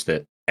too is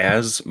that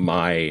as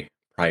my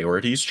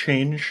priorities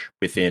change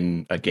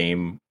within a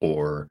game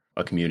or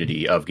a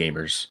community of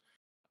gamers,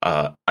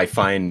 I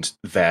find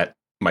that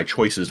my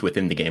choices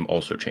within the game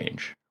also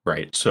change,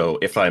 right? So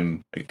if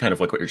I'm kind of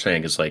like what you're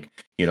saying is like,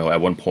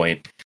 at one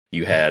point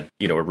you had,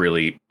 a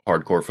really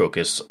hardcore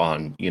focus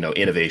on,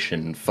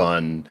 innovation,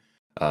 fun,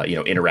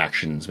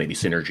 interactions, maybe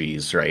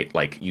synergies, right?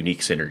 Like unique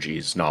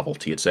synergies,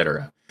 novelty,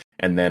 etc.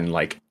 And then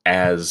like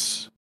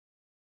as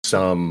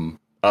some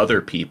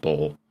other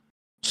people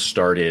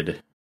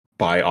started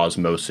by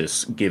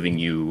osmosis giving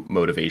you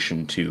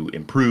motivation to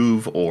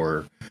improve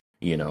or,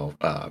 you know,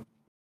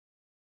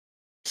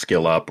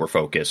 skill up or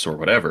focus or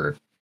whatever,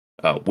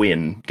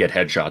 win, get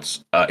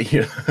headshots.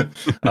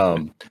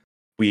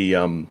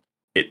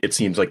 It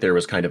seems like there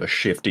was kind of a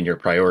shift in your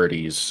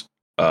priorities,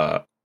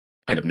 kind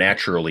of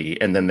naturally,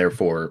 and then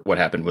therefore what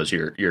happened was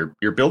your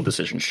build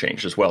decisions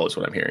changed as well, is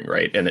what I'm hearing,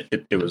 right? And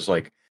it was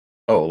like,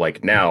 oh,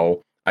 like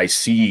now I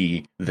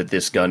see that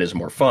this gun is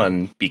more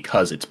fun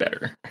because it's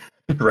better,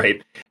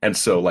 right? And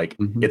so like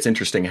it's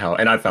interesting how,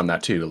 and I found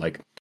that too, like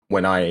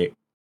when I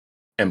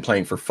am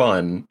playing for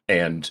fun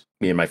and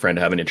me and my friend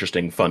have an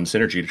interesting fun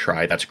synergy to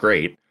try, that's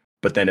great.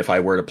 But then if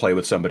I were to play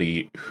with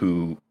somebody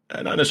who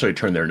not necessarily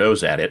turned their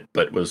nose at it,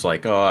 but was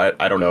like, oh,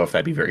 I don't know if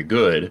that'd be very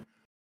good,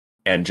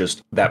 and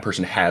just that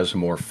person has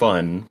more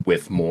fun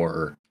with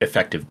more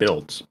effective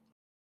builds,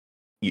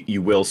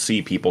 you will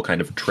see people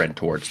kind of trend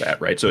towards that,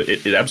 right? So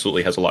it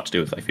absolutely has a lot to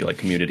do with, I feel like,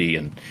 community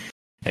and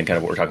kind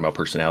of what we're talking about,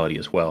 personality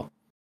as well.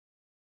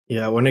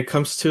 Yeah, when it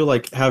comes to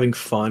like having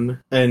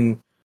fun, and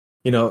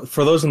you know,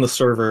 for those in the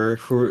server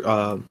who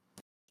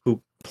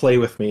play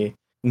with me,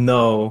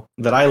 know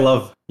that I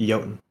love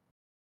Jotun.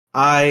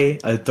 I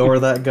adore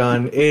that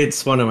gun.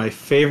 It's one of my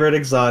favorite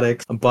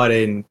exotics, but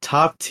in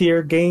top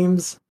tier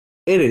games,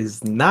 it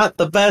is not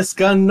the best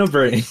gun to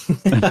bring. For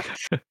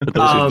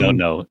those who don't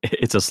know,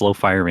 it's a slow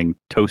firing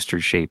toaster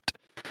shaped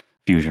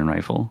fusion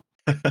rifle.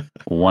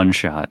 One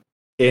shot.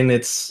 And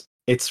it's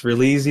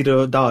really easy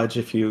to dodge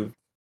if you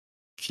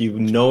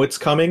know it's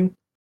coming,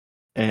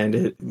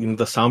 and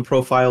the sound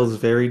profile is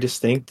very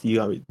distinct.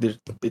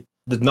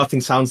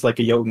 Nothing sounds like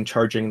a Jotun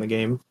charging in the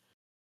game.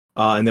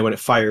 And then when it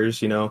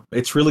fires, you know,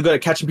 it's really good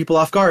at catching people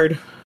off guard.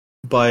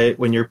 But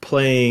when you're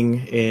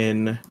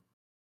playing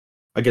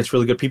against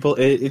really good people,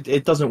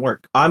 it doesn't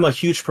work. I'm a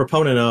huge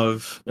proponent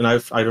of, and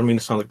I don't mean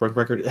to sound like broken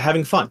record,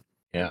 having fun.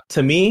 Yeah.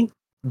 To me,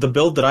 the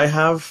build that I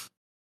have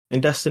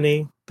in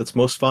Destiny that's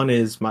most fun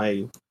is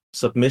my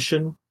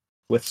submission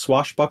with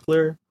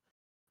Swashbuckler,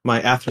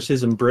 my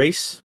Athres's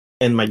Embrace,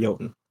 and my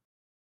Jotun.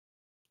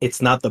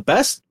 It's not the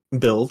best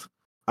build.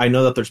 I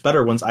know that there's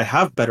better ones. I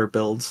have better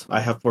builds.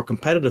 I have more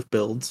competitive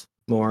builds,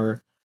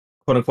 more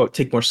quote unquote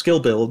take more skill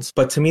builds.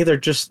 But to me, they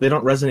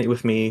don't resonate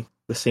with me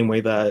the same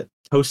way that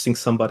hosting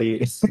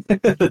somebody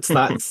that's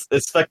not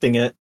expecting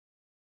it.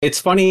 It's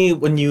funny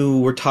when you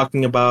were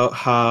talking about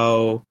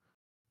how,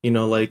 you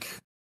know, like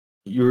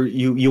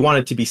you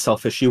wanted to be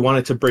selfish. You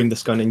wanted to bring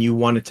this gun and you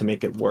wanted to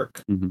make it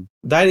work. Mm-hmm.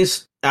 That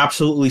is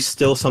absolutely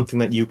still something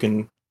that you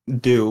can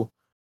do.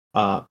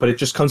 But it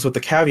just comes with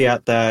the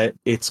caveat that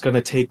it's going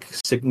to take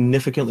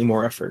significantly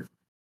more effort.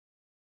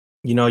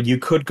 You know, you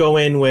could go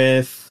in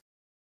with,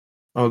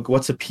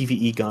 what's a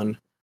PvE gun?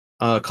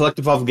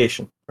 Collective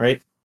Obligation,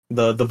 right?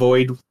 The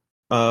Void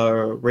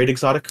raid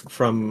exotic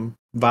from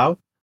WoW.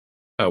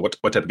 What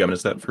type of gun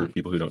is that for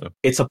people who don't know?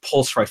 It's a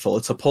pulse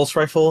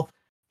rifle.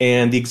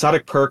 And the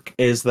exotic perk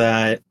is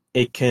that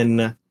it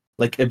can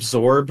like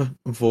absorb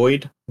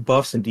Void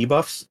buffs and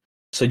debuffs.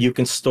 So you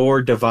can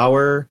store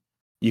Devour,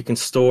 you can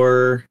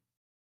store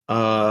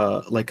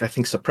like I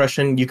think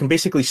suppression. You can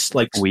basically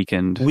like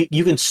weakened.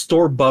 You can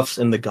store buffs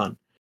in the gun,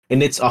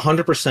 and it's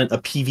 100% a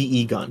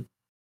PvE gun.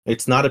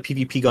 It's not a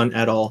PvP gun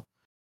at all.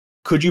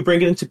 Could you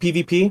bring it into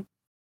PvP?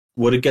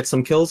 Would it get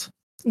some kills?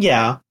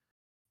 Yeah.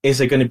 Is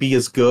it going to be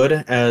as good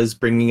as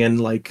bringing in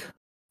like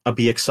a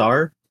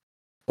BXR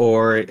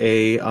or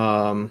a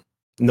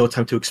No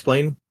Time to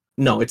Explain?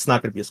 No, it's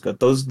not going to be as good.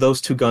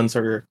 Those two guns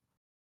are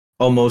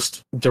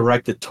almost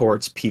directed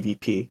towards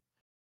PvP,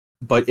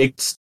 but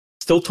it's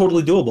still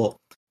totally doable.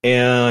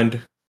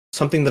 And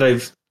something that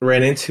I've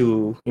ran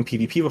into in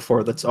PvP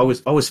before that's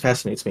always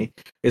fascinates me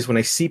is when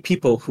I see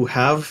people who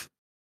have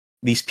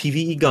these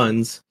PvE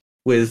guns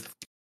with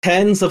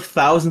tens of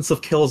thousands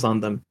of kills on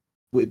them,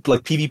 with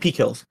like PvP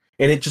kills,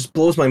 and it just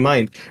blows my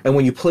mind. And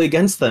when you play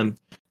against them,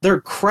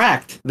 they're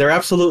cracked. They're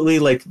absolutely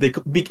like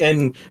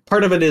and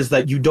part of it is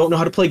that you don't know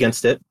how to play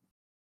against it.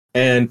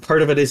 And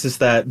part of it is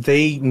that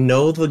they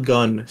know the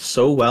gun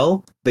so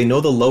well, they know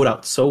the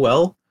loadout so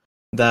well,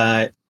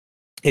 that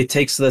it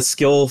takes the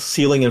skill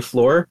ceiling and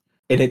floor,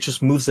 and it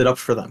just moves it up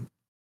for them.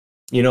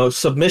 You know,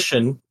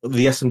 Submission,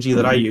 the SMG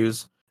that I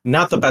use,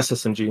 not the best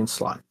SMG in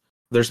slot.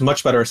 There's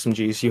much better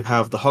SMGs. You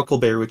have the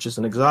Huckleberry, which is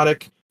an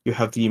exotic. You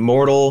have the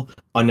Immortal,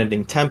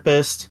 Unending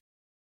Tempest.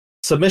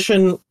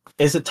 Submission,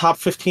 is it top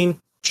 15?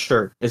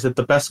 Sure. Is it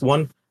the best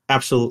one?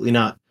 Absolutely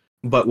not.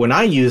 But when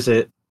I use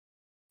it,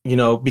 you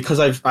know,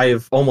 because I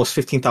have almost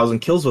 15,000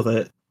 kills with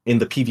it in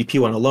the PvP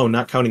one alone,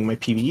 not counting my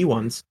PvE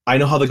ones, I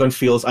know how the gun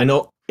feels. I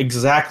know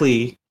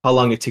exactly how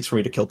long it takes for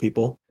me to kill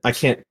people. I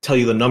can't tell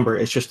you the number.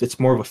 It's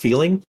more of a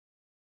feeling.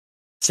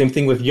 Same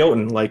thing with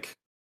Jotun. Like,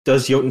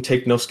 does Jotun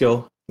take no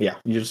skill? Yeah,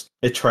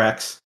 it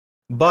tracks.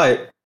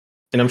 But,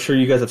 and I'm sure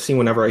you guys have seen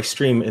whenever I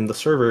stream in the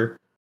server,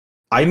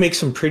 I make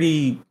some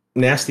pretty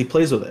nasty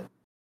plays with it.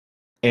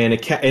 And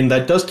and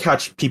that does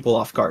catch people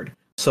off guard.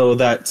 So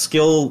that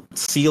skill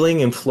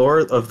ceiling and floor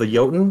of the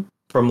Jotun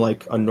from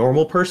like a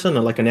normal person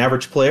or like an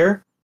average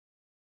player,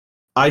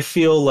 I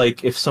feel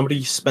like if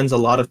somebody spends a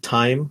lot of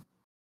time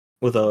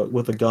with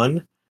a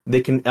gun,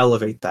 they can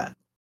elevate that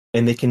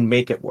and they can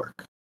make it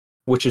work.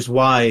 Which is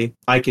why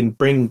I can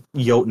bring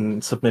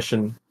Jotun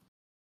submission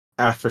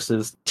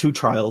actresses to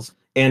trials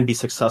and be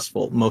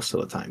successful most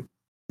of the time.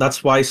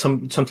 That's why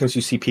sometimes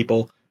you see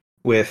people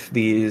with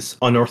these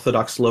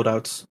unorthodox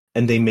loadouts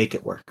and they make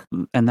it work.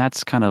 And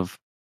that's kind of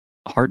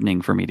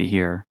heartening for me to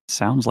hear.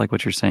 Sounds like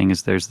what you're saying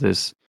is there's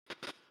this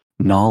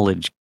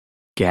knowledge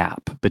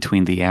gap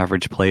between the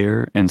average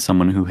player and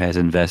someone who has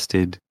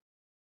invested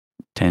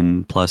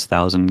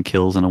 10,000+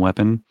 kills in a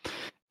weapon,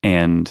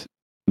 and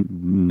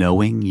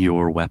knowing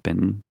your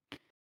weapon,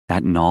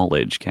 that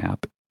knowledge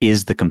gap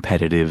is the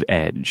competitive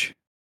edge.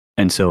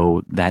 And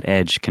so that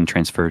edge can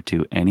transfer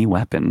to any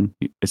weapon.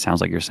 It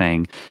sounds like you're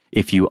saying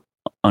if you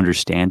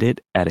understand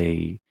it at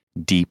a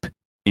deep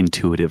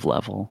intuitive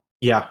level.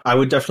 Yeah, I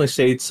would definitely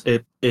say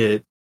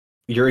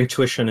your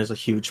intuition is a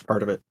huge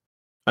part of it.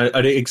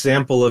 An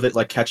example of it,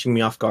 like catching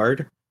me off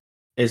guard,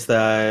 is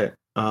that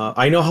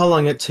I know how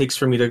long it takes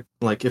for me to,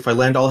 like, if I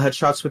land all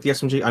headshots with the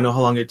SMG, I know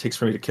how long it takes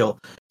for me to kill.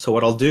 So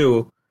what I'll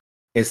do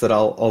is that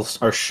I'll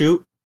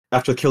shoot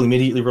after the kill,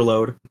 immediately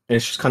reload, and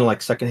it's just kind of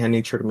like secondhand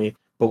nature to me.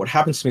 But what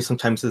happens to me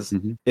sometimes is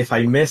if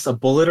I miss a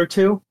bullet or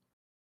two,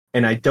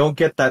 and I don't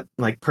get that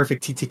like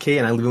perfect TTK,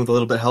 and I leave with a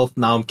little bit of health,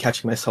 now I'm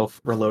catching myself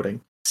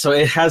reloading. So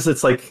it has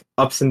its like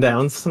ups and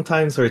downs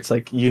sometimes, where it's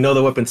like you know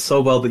the weapon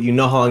so well that you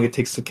know how long it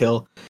takes to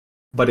kill.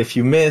 But if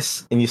you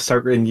miss and you're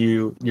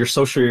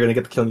so sure you're gonna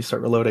get the kill and you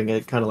start reloading,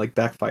 it kind of like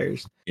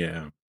backfires.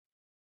 Yeah.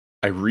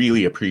 I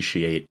really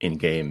appreciate in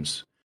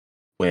games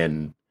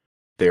when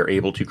they're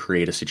able to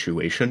create a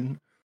situation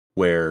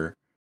where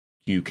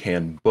you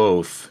can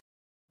both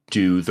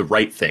do the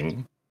right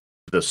thing,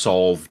 the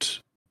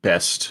solved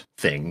best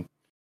thing,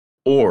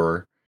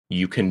 or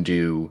you can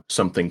do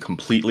something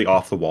completely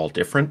off the wall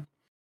different.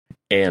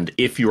 And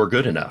if you're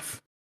good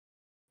enough,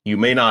 you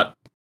may not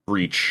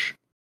reach,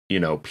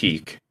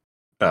 peak,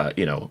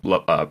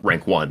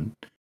 rank 1,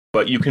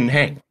 but you can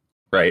hang,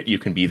 right? You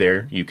can be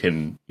there. You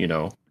can,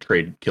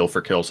 trade kill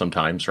for kill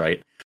sometimes,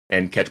 right?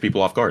 And catch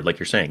people off guard, like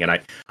you're saying. And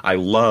I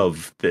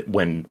love that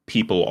when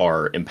people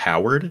are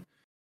empowered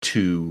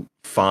to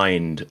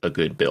find a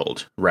good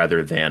build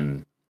rather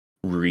than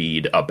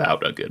read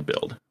about a good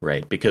build,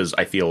 right? Because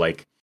I feel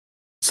like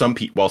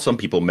while some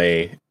people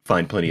may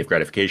find plenty of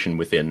gratification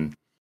within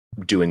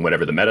doing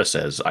whatever the meta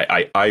says,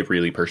 I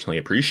really personally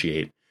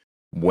appreciate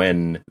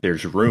when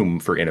there's room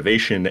for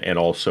innovation and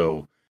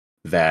also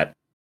that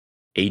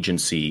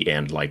agency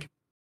and like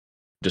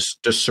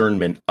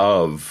discernment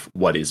of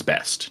what is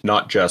best,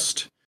 not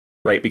just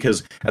right.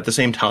 Because at the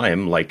same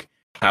time, like,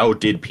 how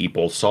did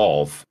people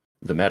solve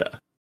the meta?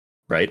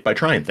 Right, by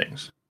trying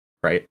things.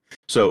 Right.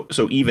 So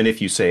even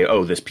if you say,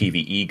 oh, this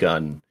PvE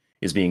gun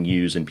is being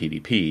used in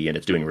PvP and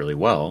it's doing really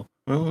well,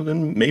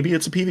 then maybe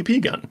it's a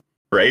PvP gun.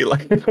 Right.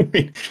 Like,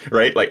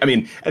 right. Like,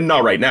 and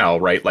not right now.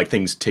 Right. Like,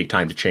 things take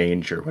time to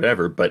change or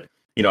whatever. But,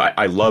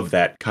 I love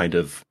that kind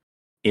of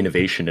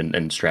innovation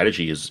and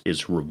strategy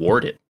is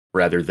rewarded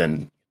rather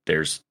than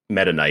there's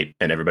Meta Knight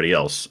and everybody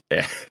else.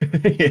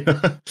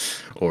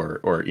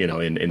 Or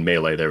in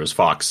Melee, there was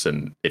Fox.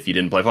 And if you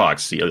didn't play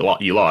Fox, you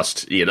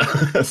lost,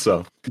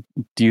 So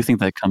do you think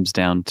that comes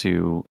down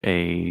to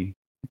a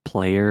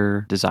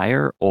player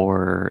desire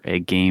or a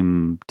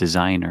game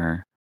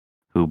designer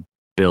who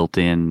built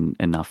in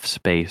enough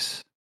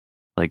space?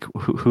 Like,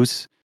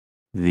 who's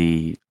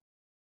the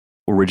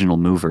original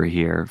mover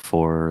here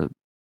for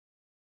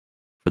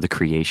the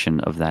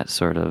creation of that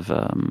sort of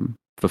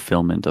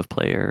fulfillment of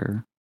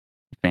player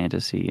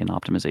fantasy and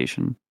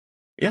optimization?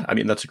 Yeah,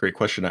 that's a great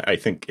question. I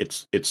think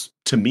it's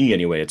to me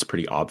anyway, it's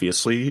pretty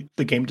obviously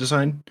the game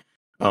design,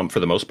 for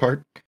the most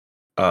part.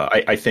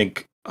 I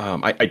think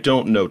I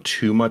don't know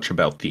too much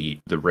about the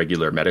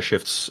regular meta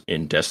shifts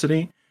in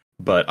Destiny,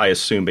 but I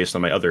assume based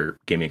on my other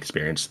gaming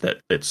experience that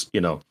it's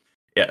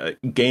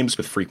games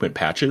with frequent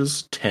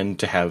patches tend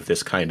to have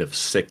this kind of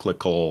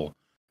cyclical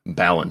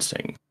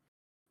balancing,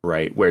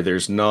 right? Where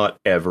there's not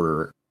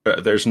for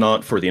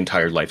the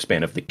entire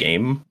lifespan of the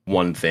game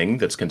one thing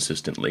that's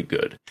consistently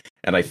good.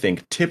 And I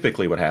think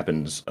typically what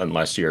happens,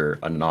 unless you're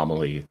an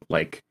anomaly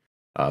like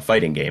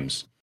fighting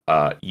games,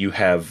 you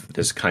have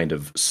this kind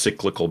of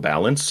cyclical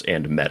balance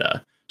and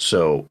meta.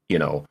 So,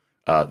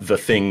 the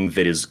thing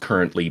that is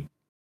currently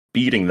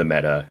beating the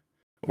meta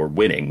or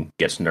winning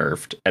gets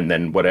nerfed, and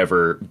then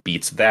whatever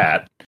beats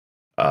that,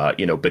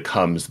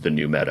 becomes the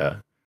new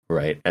meta,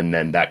 right? And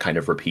then that kind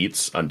of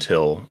repeats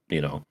until,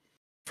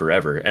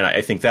 forever. And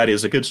I think that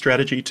is a good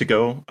strategy to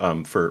go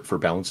for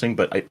balancing.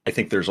 But I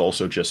think there's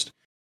also just,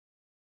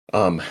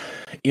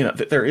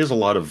 that there is a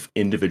lot of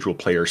individual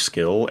player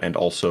skill and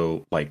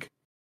also like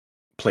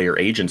player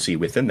agency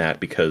within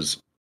that,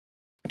 because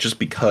just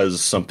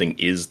because something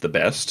is the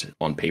best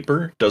on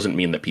paper doesn't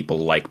mean that people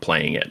like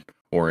playing it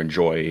or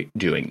enjoy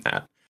doing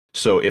that.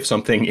 So if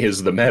something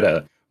is the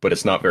meta, but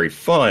it's not very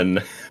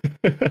fun,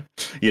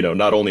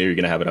 not only are you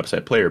going to have an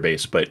upset player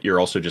base, but you're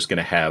also just going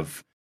to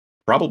have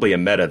probably a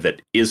meta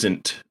that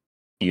isn't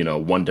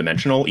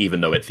one-dimensional,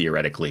 even though it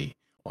theoretically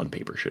on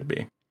paper should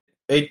be.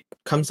 It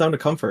comes down to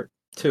comfort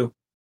too.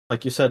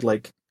 Like you said,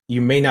 like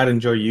you may not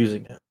enjoy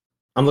using it.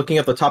 I'm looking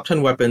at the top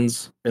 10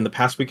 weapons in the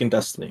past week in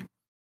Destiny.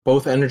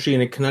 Both energy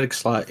and a kinetic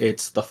slot.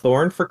 It's the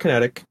Thorn for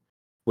kinetic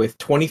with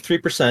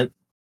 23%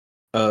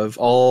 of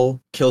all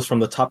kills from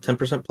the top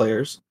 10%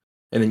 players.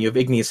 And then you have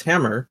Igneous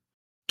Hammer.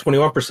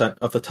 21%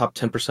 of the top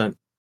 10%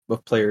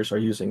 of players are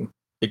using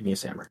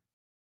Igneous Hammer.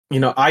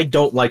 I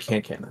don't like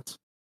hand cannons.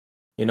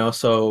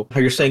 So how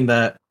you're saying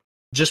that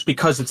just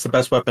because it's the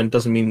best weapon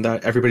doesn't mean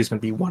that everybody's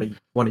going to want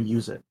to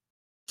use it,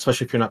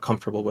 especially if you're not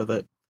comfortable with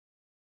it.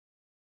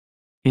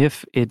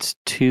 If it's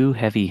too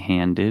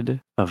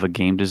heavy-handed of a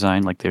game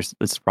design, like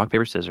it's rock,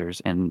 paper,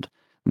 scissors, and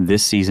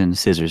this season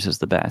scissors is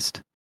the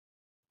best,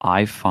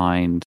 I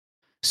find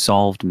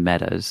solved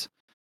metas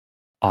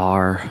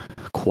are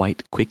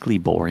quite quickly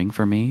boring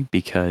for me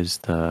because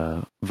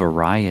the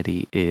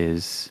variety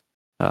is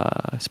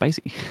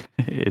spicy.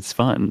 It's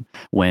fun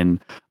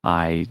when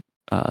I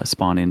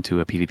spawn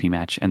into a PvP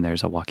match and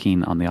there's a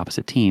Joaquin on the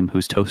opposite team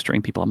who's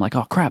toastering people. I'm like,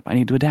 oh crap, I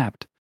need to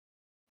adapt.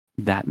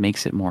 That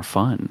makes it more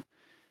fun.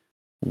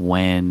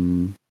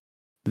 When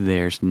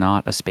there's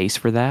not a space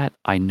for that,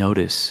 I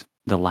notice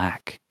the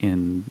lack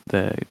in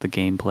the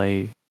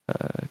gameplay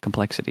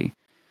complexity.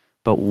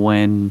 But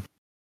when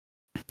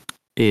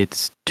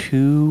it's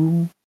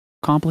too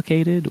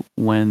complicated,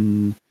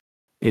 when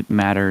it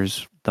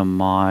matters, the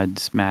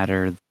mods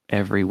matter,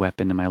 every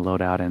weapon in my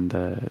loadout and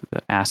the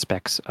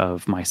aspects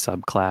of my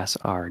subclass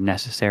are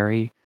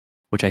necessary,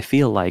 which I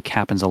feel like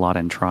happens a lot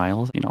in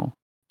trials,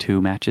 2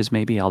 matches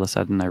maybe, all of a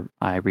sudden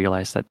I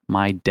realize that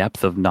my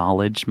depth of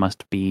knowledge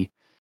must be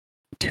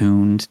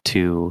tuned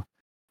to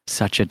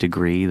such a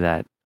degree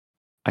that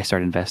I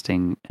start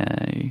investing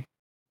a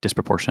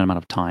disproportionate amount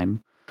of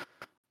time.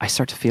 I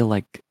start to feel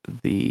like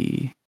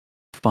the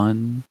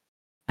fun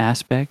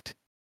aspect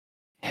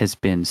has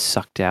been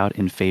sucked out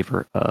in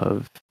favor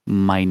of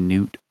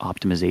minute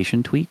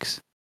optimization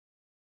tweaks.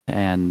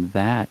 And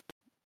that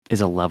is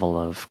a level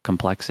of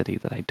complexity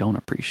that I don't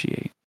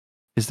appreciate.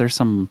 Is there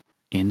some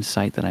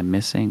insight that I'm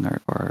missing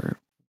or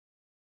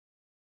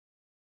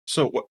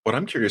So what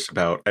I'm curious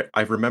about,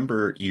 I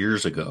remember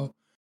years ago,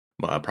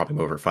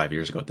 probably over 5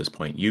 years ago at this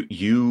point,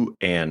 you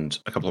and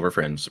a couple of our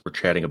friends were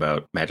chatting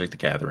about Magic the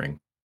Gathering,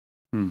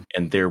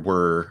 and there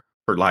were,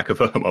 for lack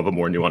of a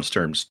more nuanced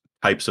terms,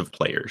 types of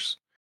players,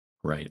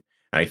 right?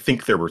 And I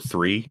think there were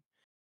 3: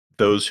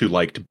 those who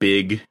liked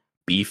big,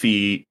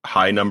 beefy,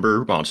 high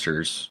number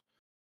monsters.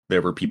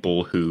 There were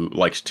people who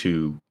liked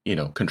to,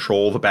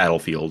 control the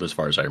battlefield, as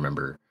far as I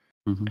remember.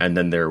 Mm-hmm. And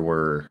then there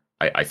were,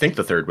 I think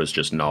the third was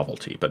just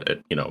novelty,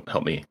 but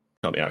help me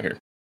out here.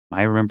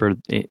 I remember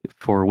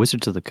for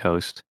Wizards of the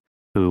Coast,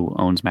 who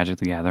owns Magic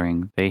the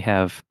Gathering, they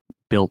have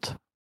built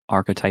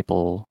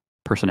archetypal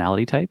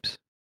personality types,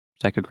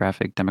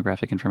 psychographic,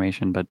 demographic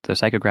information, but the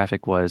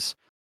psychographic was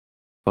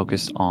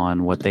focused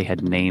on what they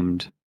had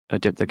named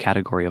the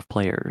category of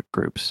player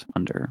groups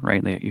under,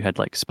 right? You had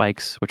like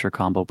spikes, which are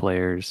combo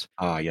players.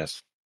 Ah,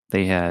 yes.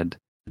 They had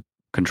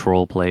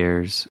control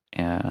players,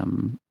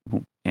 and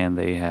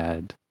they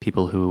had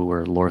people who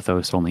were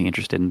Lorthos, only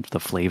interested in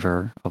the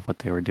flavor of what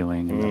they were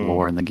doing and the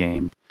lore in the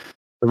game.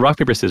 The rock,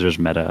 paper, scissors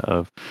meta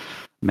of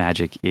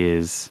Magic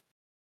is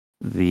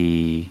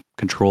the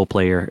control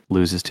player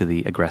loses to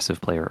the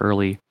aggressive player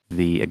early.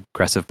 The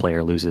aggressive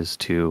player loses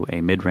to a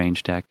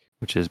mid-range deck,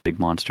 which is big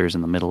monsters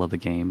in the middle of the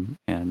game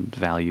and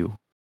value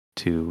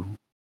to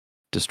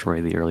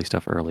destroy the early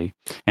stuff early.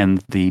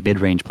 And the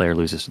mid-range player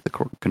loses to the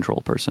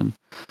control person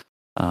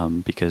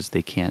because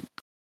they can't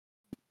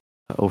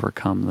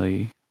overcome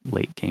the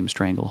late game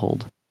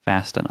stranglehold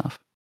fast enough.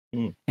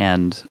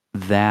 And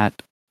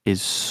that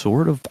is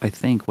sort of, I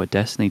think, what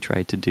Destiny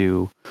tried to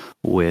do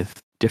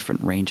with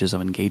different ranges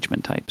of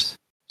engagement types.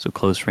 So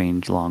close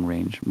range, long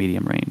range,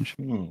 medium range.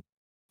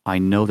 I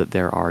know that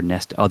there are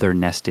other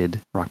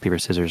nested rock, paper,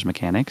 scissors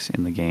mechanics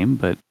in the game,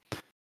 but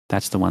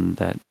that's the one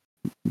that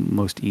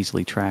most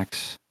easily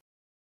tracks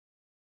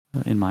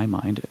in my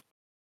mind.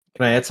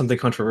 Can I add something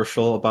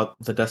controversial about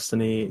the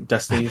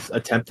Destiny's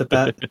attempt at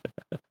that?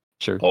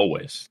 Sure.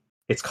 Always.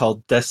 It's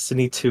called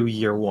Destiny 2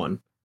 Year 1.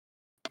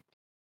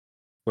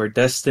 Where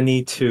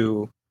Destiny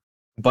 2,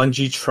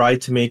 Bungie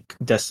tried to make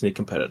Destiny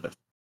competitive.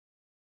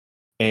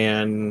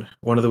 And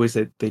one of the ways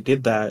that they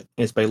did that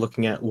is by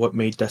looking at what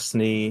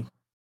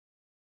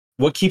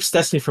keeps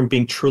Destiny from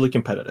being truly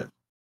competitive.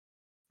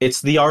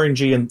 It's the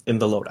RNG in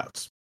the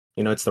loadouts.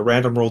 It's the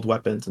random rolled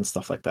weapons and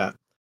stuff like that.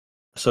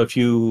 So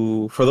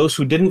for those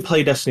who didn't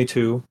play Destiny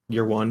 2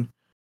 Year 1,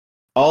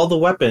 all the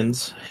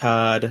weapons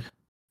had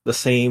the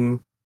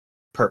same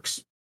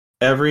perks.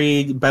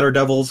 Every Better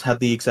Devils had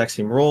the exact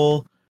same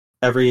roll.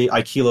 Every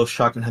Aikilo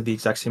shotgun had the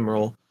exact same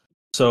roll.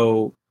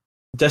 So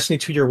Destiny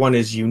 2 Year 1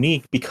 is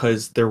unique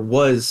because there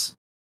was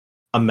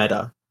a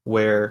meta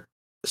where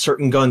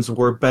certain guns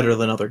were better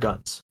than other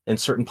guns, and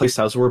certain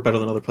playstyles were better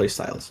than other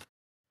playstyles.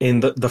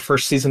 In the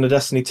first season of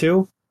Destiny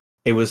 2,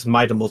 it was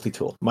Mida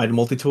Multi-Tool. Mida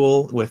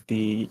Multi-Tool with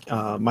the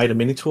Mida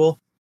Mini-Tool.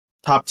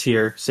 Top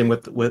tier. Same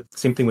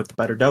thing with the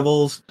Better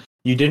Devils.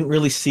 you didn't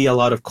really see a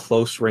lot of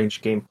close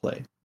range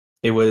gameplay.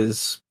 It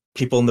was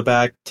people in the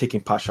back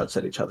taking pot shots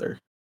at each other.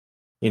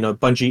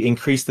 Bungie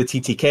increased the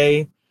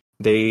TTK.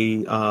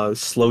 They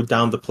slowed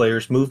down the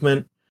player's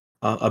movement.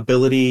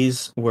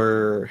 Abilities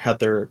had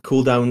their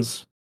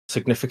cooldowns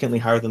significantly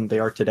higher than they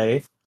are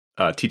today.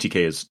 TTK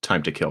is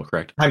time to kill,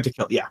 correct? Time to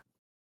kill, yeah.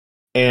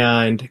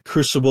 And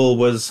Crucible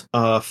was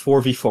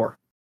 4v4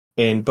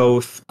 in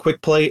both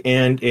quick play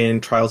and in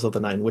Trials of the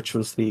Nine, which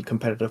was the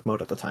competitive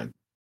mode at the time.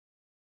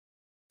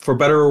 For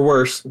better or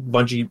worse,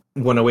 Bungie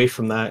went away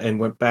from that and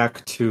went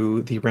back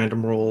to the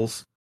random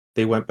roles.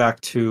 They went back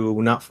to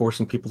not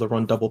forcing people to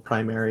run double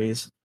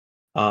primaries.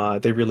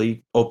 They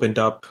really opened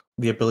up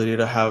the ability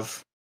to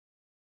have,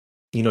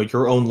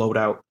 your own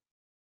loadout.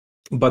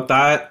 But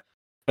that,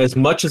 as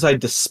much as I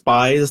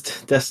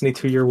despised Destiny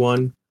 2 Year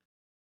 1,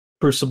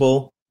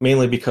 Crucible,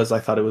 mainly because I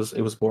thought it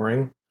was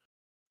boring,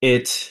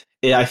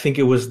 I think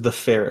it was the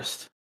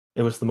fairest.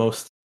 It was the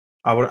most,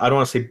 I don't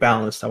want to say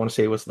balanced, I want to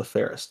say it was the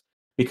fairest.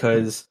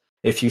 Because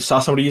if you saw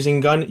somebody using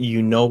a gun,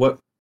 you know what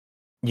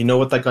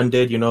that gun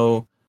did,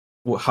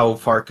 how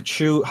far it could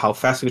shoot, how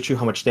fast it could shoot,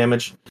 how much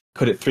damage.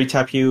 Could it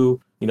 3-tap you,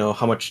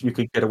 how much you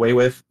could get away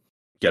with.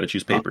 You got to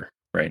choose paper,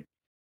 right?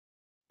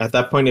 At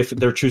that point, if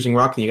they're choosing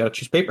rock, then you got to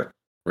choose paper.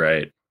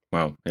 Right.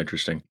 Wow,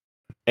 interesting.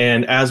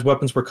 And as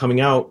weapons were coming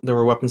out, there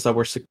were weapons that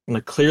were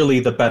clearly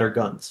the better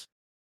guns.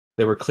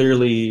 They were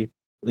clearly,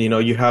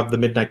 you have the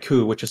Midnight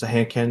Coup, which is a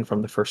hand cannon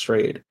from the first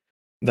raid,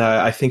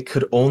 that I think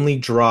could only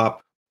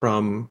drop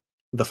from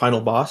the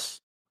final boss.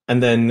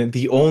 And then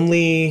the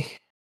only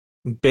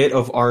bit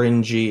of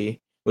RNG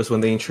was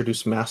when they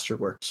introduced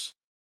Masterworks.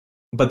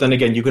 But then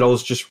again, you could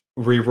always just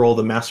re-roll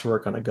the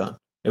Masterwork on a gun.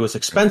 It was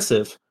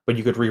expensive, but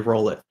you could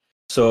re-roll it.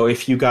 So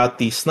if you got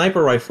the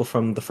sniper rifle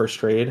from the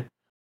first raid,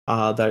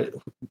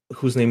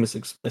 whose name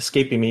is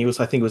escaping me,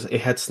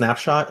 it had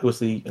Snapshot. It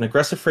was an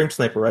aggressive frame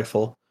sniper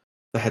rifle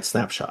that had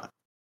Snapshot.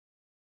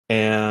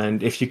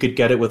 And if you could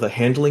get it with a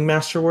handling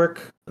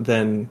Masterwork,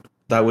 then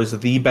that was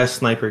the best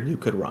sniper you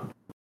could run.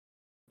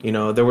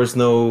 There was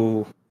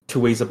no two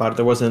ways about it.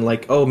 There wasn't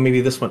like, oh, maybe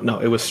this one. No,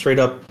 it was straight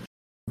up,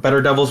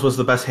 Better Devils was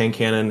the best hand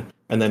cannon,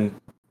 and then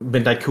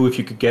Midnight Coup, if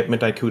you could get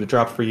Midnight Coup to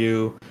drop for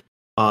you.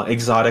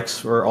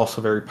 Exotics were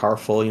also very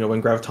powerful.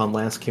 When Graviton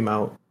Lance came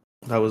out,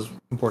 that was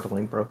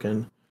borderline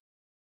broken.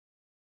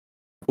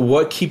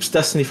 What keeps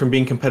Destiny from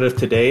being competitive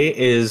today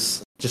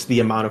is just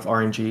the amount of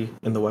RNG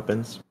in the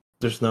weapons.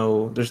 There's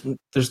no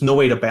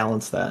way to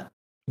balance that.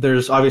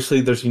 There's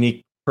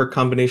unique perk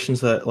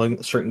combinations that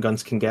certain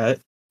guns can get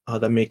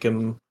that make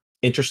them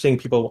interesting.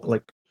 People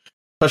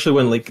especially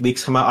when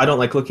leaks come out. I don't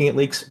like looking at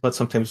leaks, but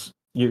sometimes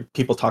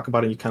people talk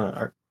about it. You kind of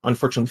are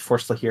unfortunately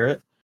forced to hear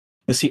it.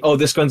 You see, oh,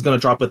 this gun's going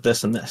to drop with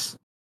this and this.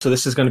 So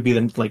this is going to be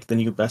the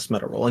new best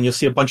meta roll. And you'll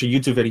see a bunch of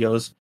YouTube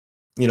videos,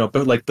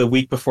 but the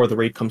week before the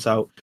raid comes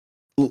out,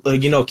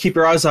 keep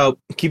your eyes out,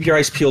 keep your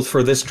eyes peeled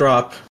for this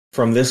drop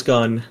from this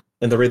gun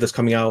in the raid that's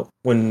coming out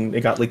when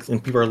it got leaked,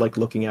 and people are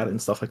looking at it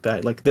and stuff like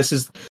that. This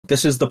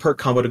is the perk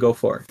combo to go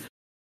for.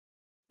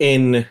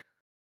 In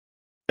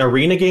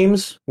arena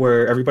games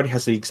where everybody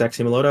has the exact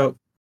same loadout,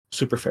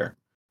 super fair.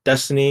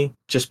 Destiny,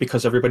 just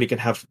because everybody can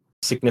have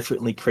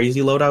significantly crazy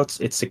loadouts,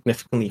 it's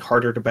significantly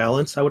harder to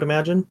balance, I would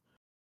imagine.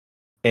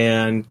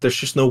 And there's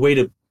just no way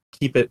to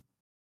keep it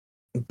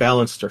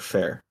balanced or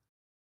fair.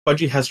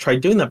 Bungie has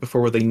tried doing that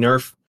before, where they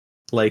nerf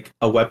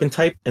a weapon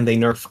type and they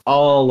nerf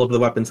all of the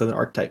weapons in the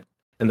archetype,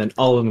 and then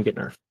all of them get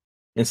nerfed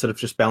instead of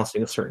just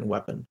balancing a certain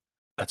weapon.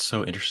 That's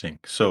so interesting.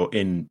 So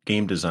in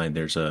game design,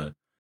 there's a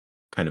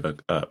kind of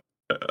a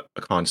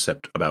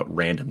concept about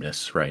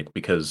randomness, right?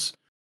 Because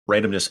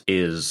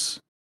randomness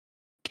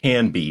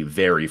can be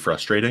very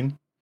frustrating,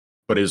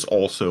 but is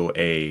also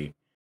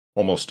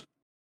almost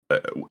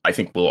I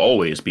think will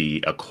always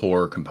be a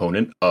core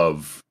component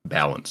of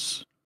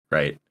balance,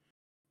 right?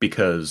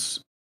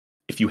 Because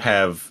if you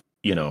have,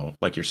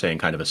 like you're saying,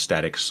 kind of a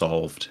static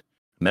solved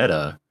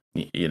meta,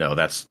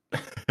 that's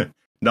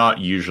not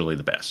usually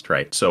the best,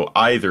 right? So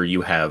either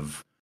you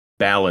have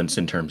balance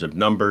in terms of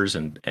numbers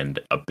and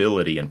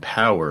ability and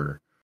power,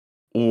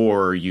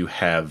 or you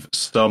have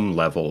some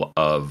level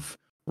of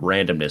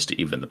randomness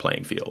to even the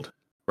playing field,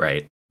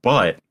 right?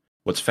 But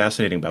what's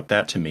fascinating about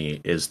that to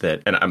me is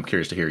that, and I'm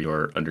curious to hear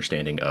your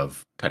understanding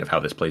of kind of how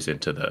this plays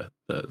into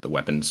the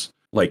weapons.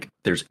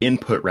 There's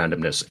input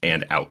randomness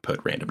and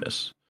output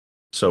randomness.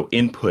 So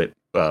input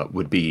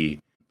would be,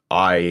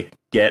 I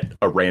get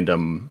a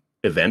random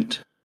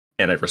event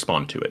and I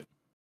respond to it.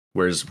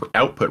 Whereas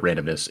output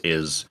randomness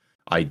is,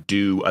 I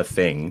do a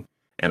thing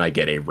and I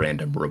get a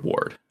random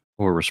reward.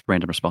 Or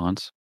random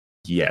response.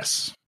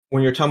 Yes.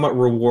 When you're talking about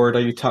reward,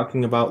 are you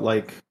talking about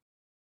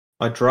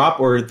a drop,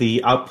 or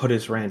the output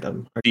is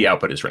random? The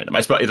output is random.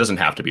 I suppose it doesn't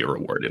have to be a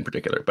reward in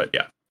particular, but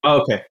yeah.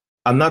 Oh, okay.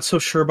 I'm not so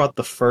sure about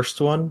the first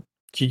one.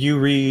 Could you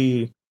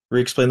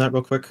re-explain that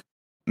real quick?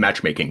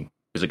 Matchmaking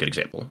is a good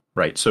example,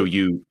 right? So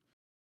you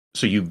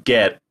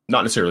get,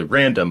 not necessarily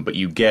random, but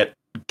you get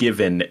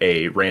given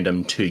a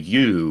random to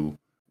you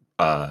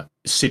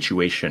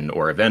situation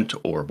or event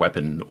or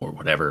weapon or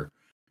whatever,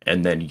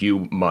 and then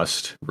you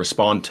must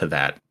respond to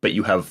that, but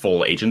you have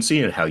full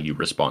agency in how you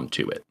respond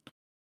to it.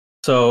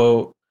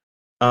 So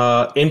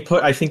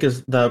input, I think,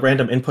 is the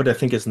random input. I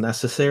think is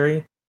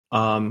necessary.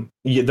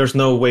 There's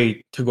no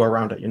way to go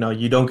around it.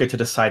 You don't get to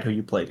decide who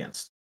you play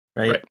against,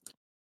 right?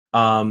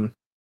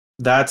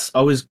 That's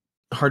always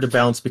hard to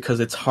balance because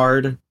it's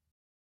hard,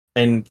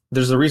 and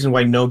there's a reason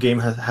why no game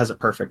has it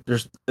perfect.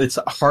 It's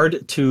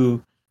hard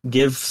to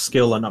give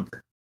skill a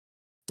number.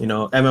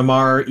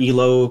 MMR,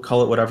 ELO,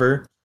 call it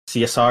whatever,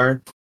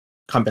 CSR,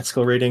 combat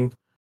skill rating.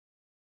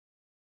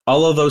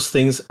 All of those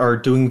things are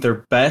doing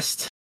their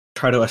best to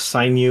try to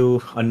assign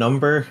you a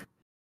number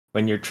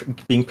when you're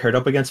being paired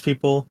up against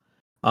people.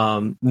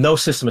 No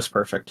system is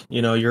perfect.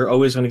 You're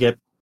always going to get.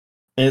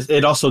 And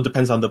it also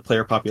depends on the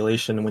player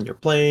population when you're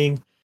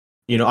playing.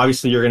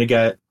 Obviously you're going to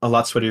get a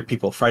lot sweatier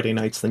people Friday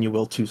nights than you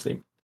will Tuesday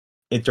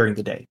during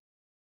the day.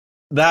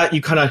 That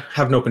you kind of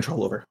have no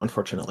control over,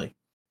 unfortunately.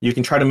 You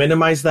can try to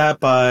minimize that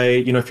by,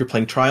 if you're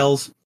playing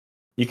trials,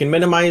 you can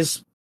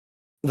minimize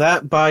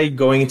that by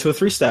going into a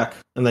 3-stack,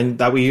 and then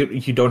that way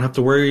you don't have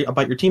to worry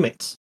about your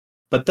teammates.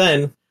 But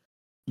then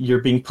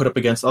you're being put up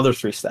against other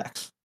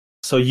 3-stacks.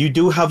 So you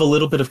do have a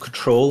little bit of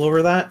control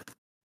over that,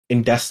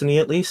 in Destiny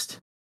at least.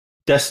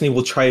 Destiny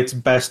will try its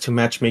best to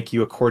matchmake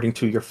you according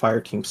to your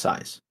fire team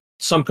size.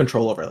 Some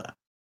control over that.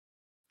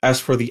 As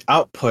for the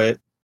output,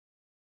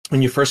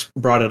 when you first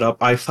brought it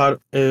up, I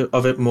thought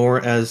of it more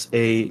as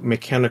a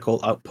mechanical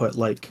output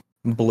like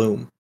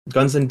Bloom.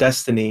 Guns in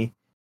Destiny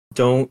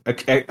don't,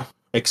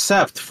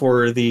 except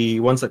for the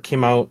ones that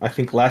came out, I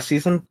think, last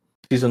season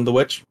of The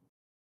Witch,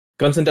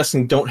 Guns in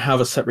Destiny don't have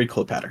a set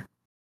recoil pattern,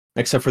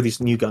 except for these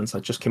new guns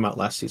that just came out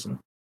last season.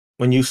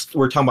 When you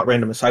were talking about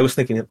randomness, I was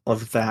thinking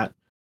of that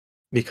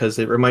because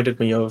it reminded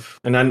me of,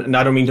 and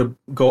I don't mean to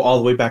go all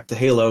the way back to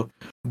Halo,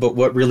 but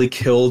what really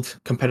killed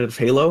competitive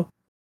Halo,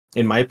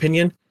 in my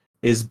opinion,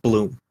 is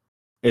Bloom.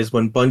 Is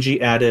when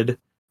Bungie added,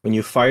 when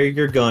you fire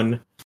your gun,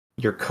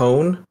 your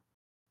cone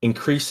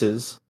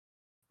increases,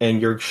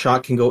 and your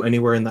shot can go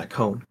anywhere in that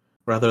cone,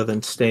 rather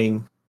than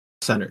staying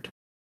centered.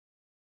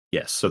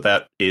 Yes, so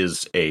that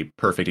is a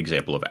perfect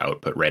example of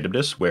output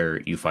randomness,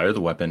 where you fire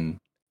the weapon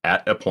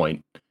at a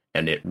point,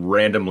 and it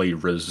randomly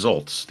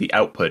results. The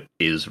output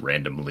is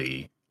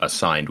randomly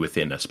assigned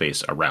within a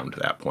space around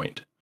that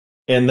point.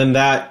 And then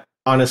that,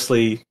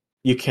 honestly,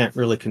 you can't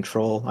really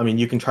control. I mean,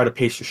 you can try to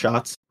pace your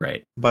shots.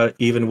 Right. But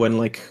even when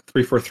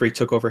 343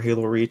 took over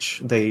Halo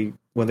Reach,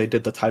 when they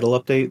did the title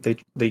update,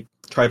 they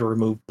tried to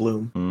remove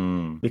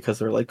Bloom because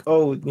they're like,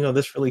 oh,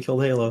 this really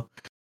killed Halo.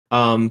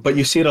 But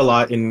you see it a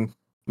lot in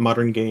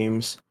modern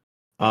games.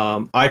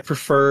 I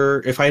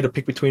prefer, if I had to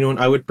pick between one,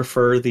 I would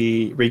prefer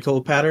the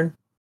recoil pattern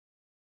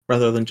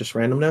rather than just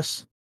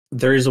randomness.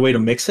 There is a way to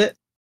mix it.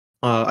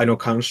 I know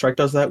Counter-Strike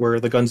does that, where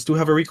the guns do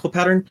have a recoil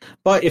pattern,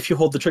 but if you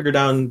hold the trigger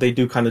down, they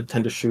do kind of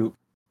tend to shoot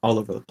all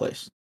over the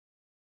place.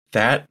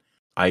 That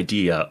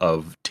idea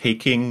of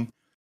taking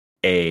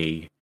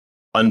a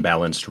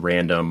unbalanced,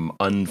 random,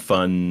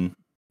 unfun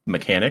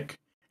mechanic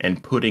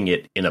and putting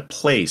it in a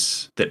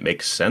place that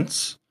makes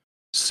sense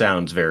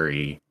sounds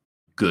very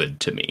good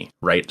to me,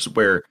 right?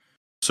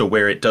 So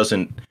where it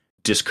doesn't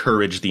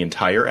discourage the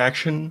entire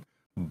action,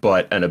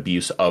 but an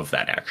abuse of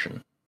that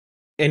action.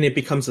 And it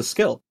becomes a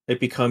skill. It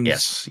becomes,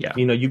 yes, yeah.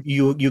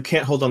 You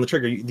can't hold on the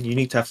trigger. You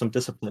need to have some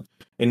discipline.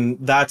 And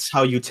that's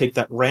how you take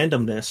that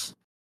randomness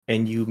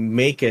and you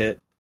make it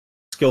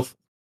skillful.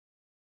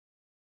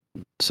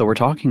 So we're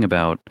talking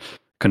about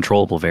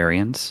controllable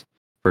variants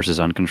versus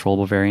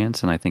uncontrollable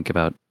variants. And I think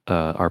about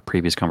our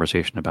previous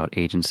conversation about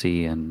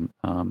agency and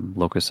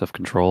locus of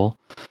control.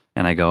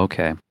 And I go,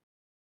 okay,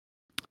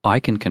 I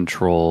can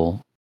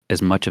control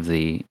as much of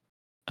the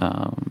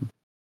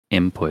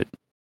input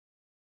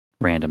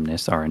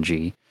randomness,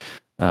 RNG,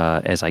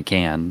 as I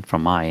can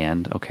from my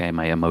end. Okay,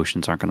 my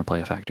emotions aren't going to play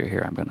a factor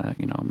here. I'm going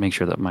to, make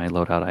sure that my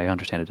loadout, I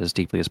understand it as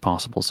deeply as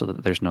possible so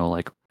that there's no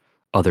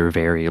other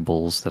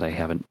variables that I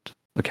haven't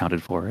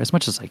accounted for as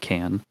much as I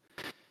can.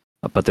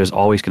 But there's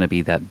always going to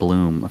be that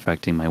bloom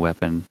affecting my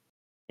weapon.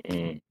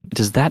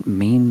 Does that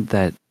mean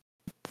that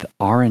the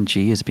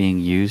RNG is being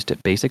used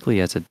basically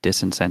as a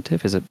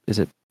disincentive? Is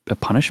it a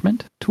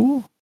punishment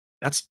tool?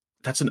 That's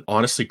an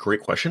honestly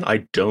great question.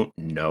 I don't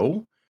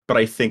know, but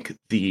I think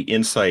the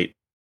insight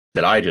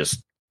that I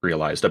just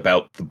realized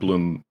about the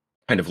bloom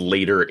kind of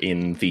later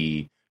in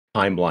the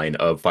timeline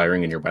of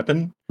firing in your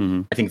weapon,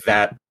 I think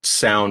that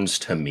sounds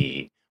to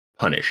me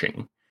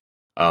punishing.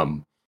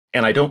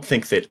 And I don't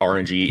think that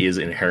RNG is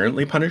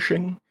inherently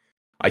punishing.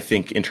 I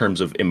think in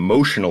terms of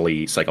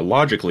emotionally,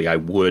 psychologically, I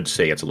would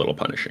say it's a little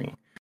punishing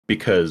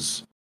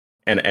because,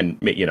 and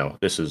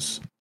this is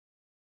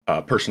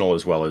personal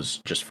as well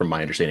as just from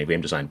my understanding of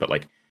game design, but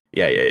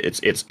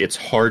it's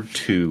hard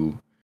to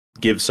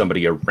give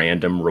somebody a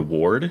random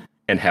reward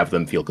and have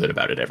them feel good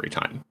about it every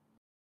time,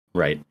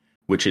 right?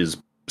 Which is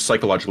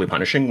psychologically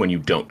punishing when you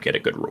don't get a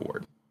good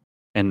reward.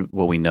 And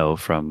what we know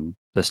from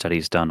the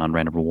studies done on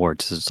random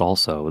rewards is it's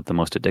also the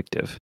most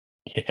addictive.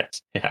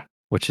 Yes, yeah.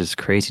 Which is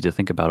crazy to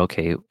think about.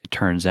 Okay, it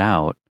turns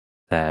out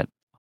that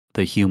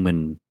the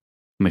human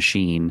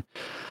machine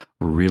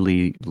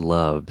really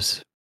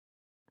loves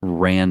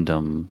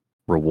random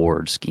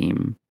reward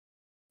scheme,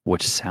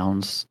 which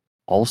sounds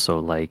also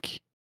like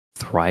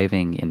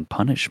thriving in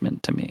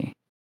punishment to me,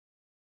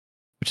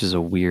 which is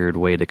a weird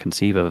way to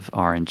conceive of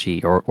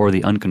RNG or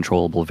the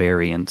uncontrollable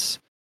variance.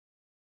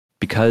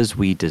 Because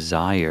we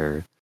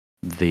desire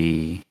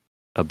the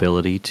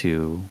ability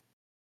to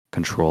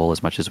control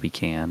as much as we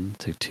can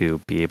to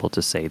be able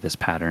to say this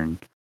pattern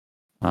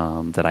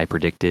that I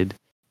predicted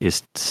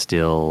is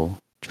still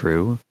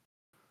true.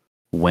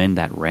 When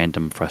that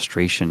random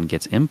frustration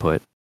gets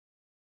input,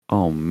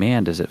 oh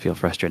man, does it feel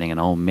frustrating, and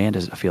oh man,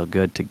 does it feel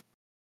good to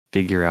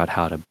figure out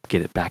how to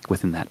get it back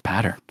within that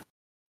pattern.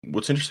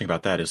 What's interesting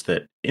about that is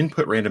that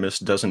input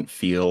randomness doesn't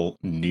feel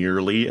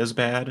nearly as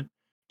bad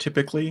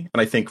typically,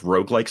 and I think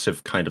roguelikes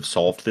have kind of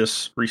solved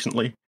this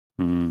recently.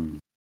 Mm.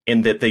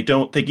 In that they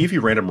give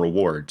you random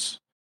rewards.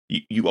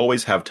 You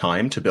always have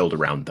time to build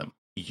around them.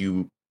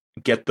 You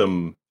get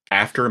them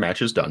after a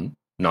match is done,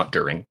 not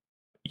during.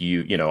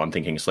 I'm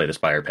thinking Slay the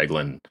Spire,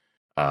 Peglin,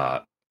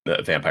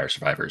 Vampire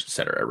Survivors,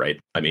 etc. Right?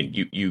 I mean,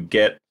 you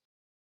get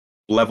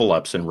level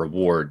ups and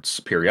rewards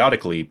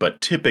periodically,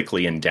 but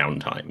typically in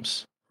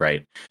downtimes,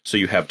 right? So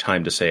you have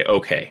time to say,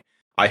 okay,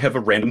 I have a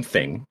random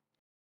thing.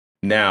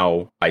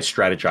 Now I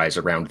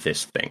strategize around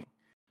this thing.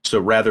 So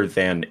rather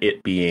than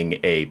it being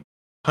a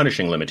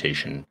punishing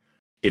limitation,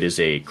 it is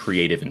a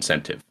creative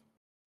incentive,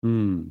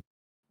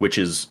 which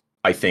is,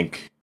 I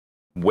think,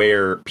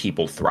 where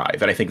people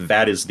thrive. And I think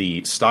that is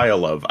the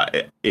style of,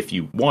 if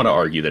you want to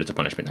argue that it's a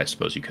punishment, I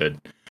suppose you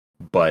could.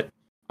 But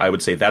I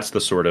would say that's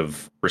the sort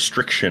of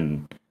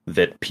restriction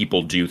that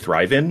people do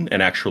thrive in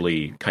and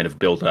actually kind of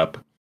build up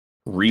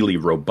really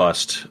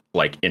robust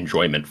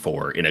enjoyment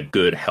for in a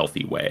good,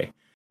 healthy way.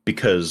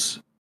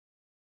 Because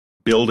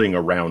building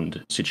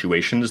around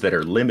situations that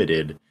are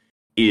limited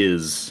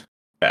is,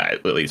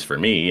 at least for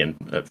me and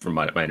from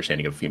my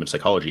understanding of human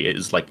psychology,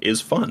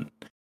 is fun.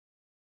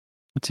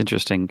 It's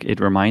interesting. It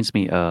reminds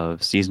me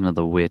of Season of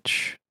the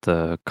Witch,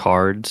 the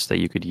cards that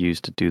you could use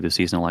to do the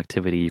seasonal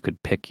activity. You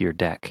could pick your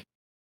deck.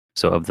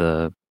 So of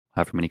the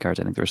however many cards,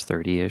 I think there's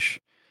 30-ish.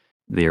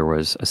 There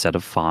was a set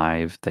of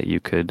 5 that you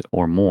could,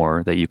 or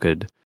more, that you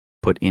could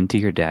put into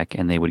your deck,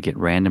 and they would get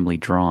randomly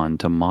drawn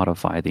to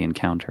modify the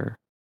encounter.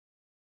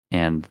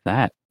 And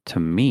that, to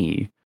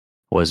me,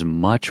 was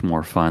much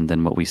more fun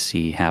than what we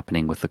see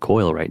happening with the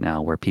coil right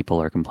now, where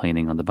people are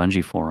complaining on the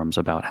Bungie forums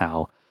about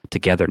how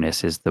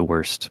togetherness is the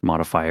worst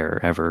modifier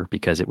ever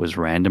because it was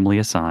randomly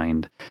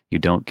assigned, you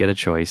don't get a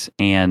choice,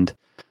 and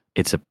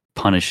it's a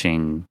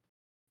punishing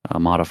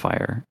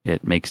modifier.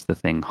 It makes the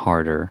thing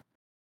harder,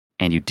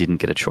 and you didn't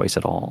get a choice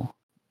at all.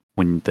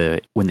 When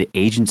the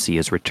agency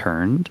is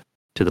returned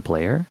to the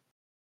player,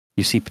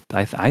 you see,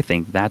 I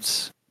think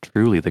that's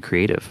truly the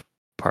creative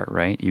part,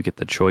 right? You get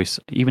the choice,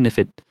 even if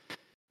it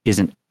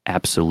isn't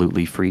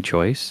absolutely free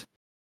choice.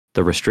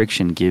 The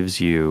restriction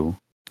gives you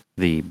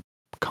the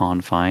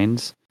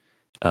confines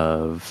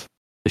of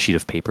the sheet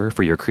of paper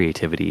for your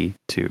creativity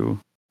to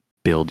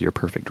build your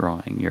perfect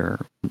drawing, your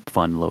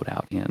fun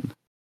loadout in.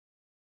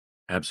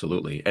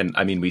 Absolutely. And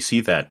I mean, we see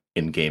that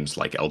in games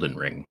like Elden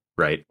Ring,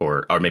 right?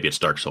 Or maybe it's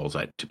Dark Souls.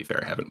 To be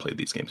fair, I haven't played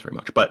these games very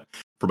much. But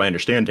from my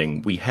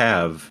understanding, we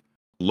have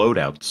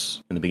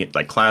loadouts in the beginning,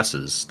 like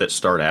classes that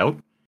start out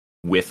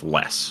with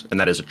less. And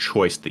that is a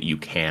choice that you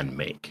can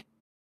make.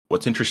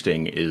 What's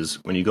interesting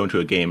is when you go into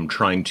a game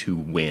trying to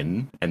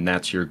win, and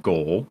that's your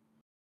goal,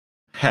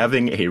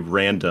 having a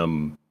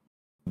random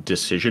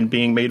decision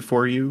being made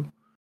for you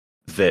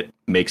that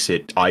makes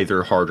it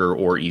either harder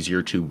or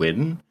easier to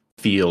win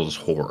feels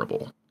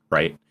horrible,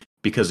 right?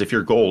 Because if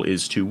your goal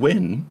is to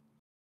win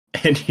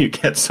and you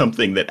get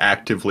something that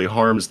actively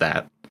harms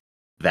that,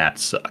 that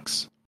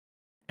sucks.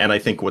 And I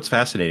think what's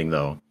fascinating,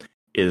 though,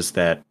 is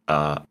that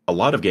a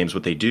lot of games,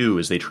 what they do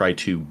is they try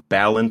to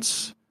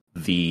balance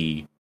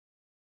the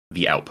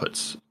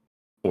outputs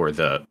or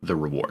the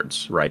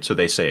rewards, right? So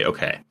they say,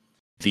 okay,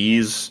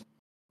 these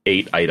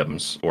 8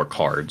 items or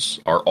cards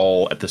are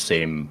all at the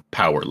same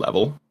power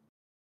level.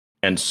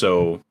 And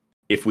so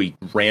if we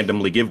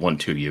randomly give one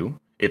to you,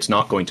 it's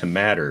not going to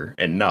matter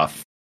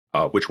enough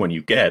which one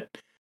you get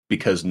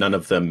because none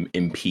of them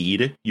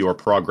impede your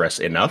progress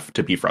enough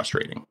to be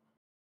frustrating.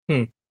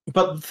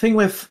 But the thing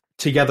with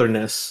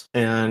togetherness,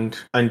 and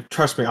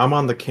trust me, I'm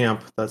on the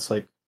camp that's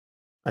like,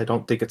 I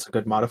don't think it's a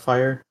good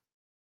modifier,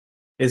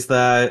 is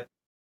that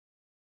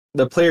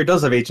the player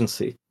does have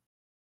agency.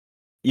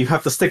 You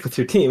have to stick with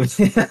your team.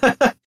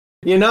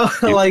 You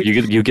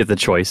get the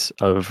choice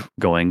of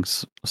going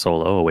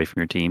solo away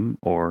from your team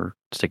or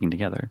sticking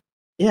together.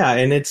 Yeah,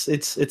 and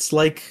it's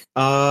like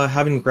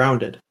having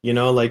grounded.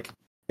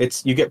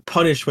 You get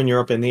punished when you're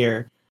up in the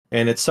air,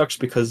 and it sucks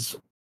because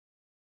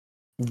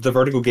the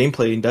vertical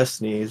gameplay in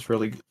Destiny is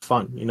really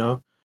fun,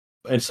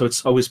 and so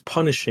it's always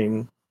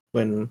punishing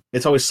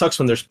it always sucks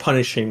when there's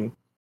punishing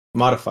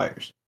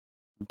modifiers.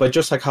 But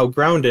just like how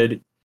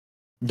grounded,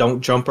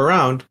 don't jump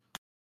around.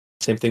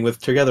 Same thing with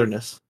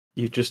togetherness.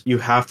 You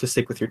have to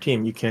stick with your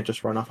team. You can't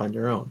just run off on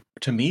your own.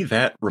 To me,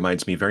 that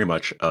reminds me very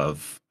much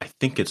of, I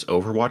think it's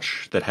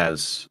Overwatch that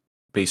has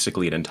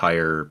basically an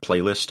entire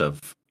playlist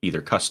of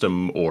either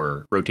custom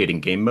or rotating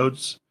game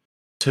modes.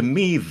 To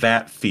me,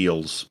 that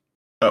feels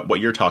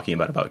what you're talking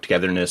about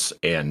togetherness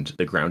and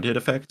the grounded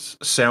effects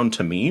sound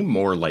to me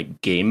more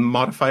like game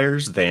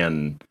modifiers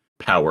than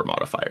power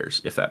modifiers,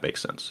 if that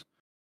makes sense.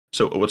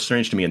 So what's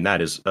strange to me in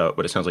that is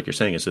what it sounds like you're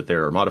saying is that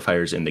there are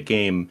modifiers in the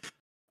game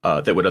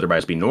that would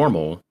otherwise be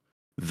normal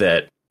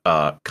that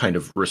kind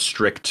of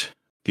restrict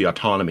the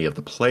autonomy of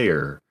the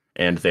player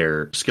and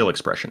their skill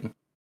expression.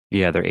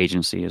 Yeah, their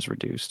agency is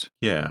reduced.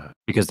 Yeah.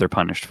 Because they're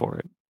punished for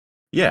it.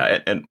 Yeah,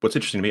 and what's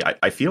interesting to me,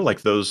 I feel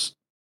like those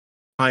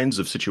kinds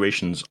of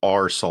situations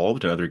are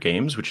solved in other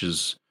games, which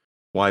is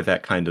why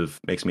that kind of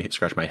makes me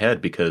scratch my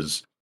head,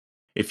 because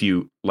if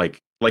you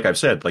like I've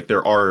said, like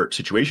there are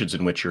situations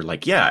in which you're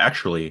like, yeah,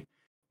 actually,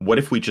 what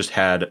if we just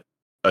had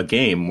a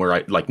game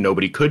where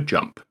nobody could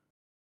jump,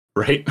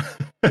 right?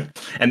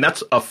 And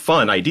that's a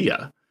fun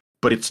idea,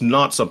 but it's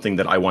not something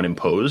that I want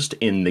imposed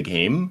in the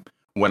game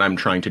when I'm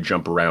trying to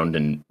jump around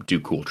and do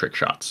cool trick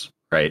shots,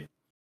 right?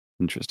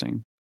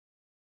 Interesting.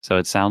 So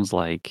it sounds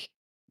like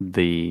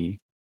the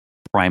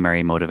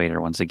primary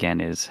motivator once again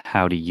is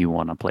how do you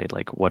want to play it?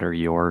 Like what are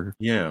your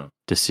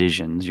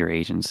decisions, your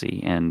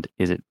agency, and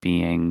is it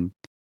being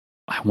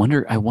I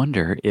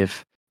wonder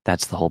if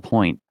that's the whole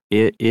point.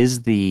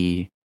 Is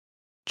the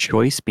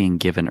choice being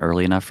given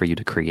early enough for you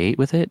to create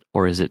with it,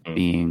 or is it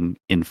being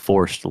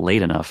enforced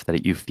late enough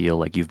that you feel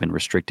like you've been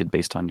restricted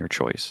based on your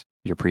choice,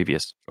 your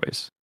previous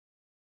choice?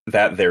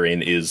 That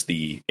therein is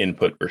the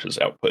input versus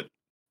output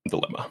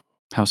dilemma.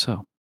 How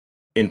so?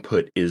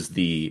 Input is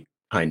the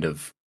kind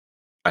of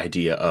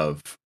idea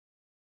of,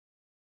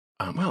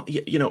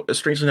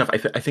 strangely enough,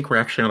 I think we're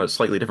actually on a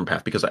slightly different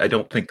path, because I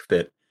don't think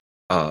that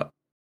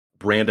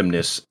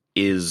randomness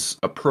is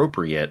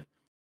appropriate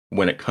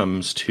when it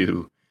comes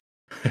to,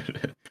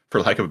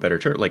 for lack of a better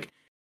term, like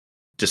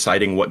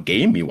deciding what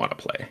game you want to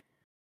play,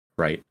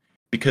 right?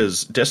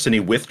 Because Destiny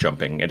with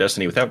jumping and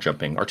Destiny without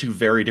jumping are two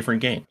very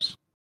different games,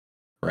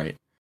 right?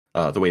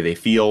 The way they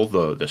feel,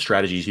 the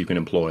strategies you can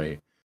employ,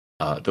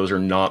 those are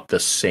not the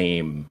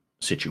same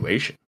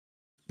situation.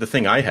 The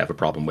thing I have a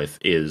problem with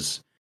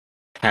is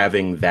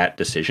having that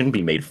decision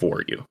be made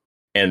for you.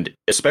 And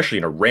especially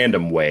in a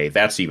random way,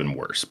 that's even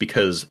worse,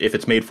 because if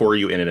it's made for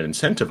you in an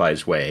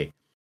incentivized way,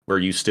 where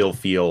you still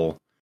feel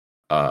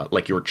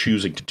like you're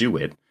choosing to do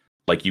it,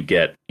 like you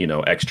get,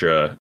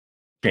 extra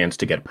chance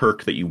to get a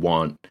perk that you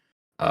want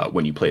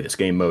when you play this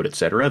game mode,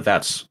 etc.,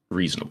 that's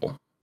reasonable,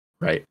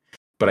 right?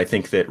 But I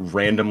think that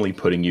randomly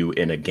putting you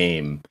in a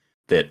game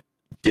that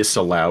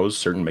disallows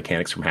certain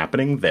mechanics from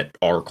happening that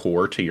are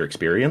core to your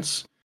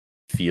experience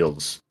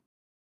feels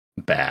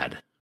bad.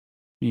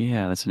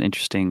 Yeah, that's an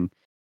interesting,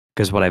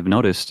 because what I've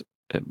noticed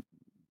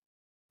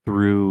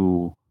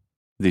through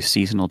the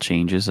seasonal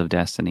changes of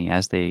Destiny,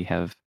 as they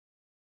have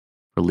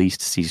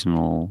released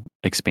seasonal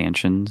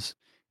expansions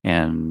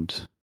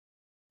and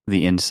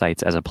the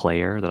insights as a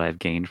player that I've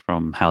gained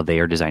from how they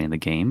are designing the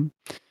game,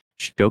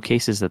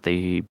 showcases that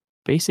they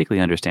basically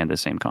understand the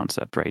same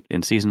concept, right?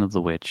 In Season of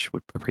the Witch,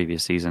 with the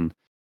previous season,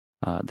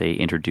 they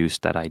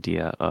introduced that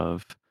idea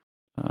of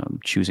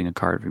choosing a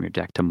card from your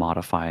deck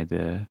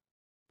to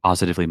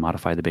positively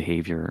modify the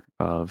behavior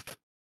of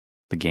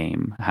the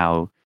game,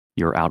 how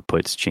your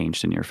outputs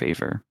changed in your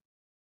favor.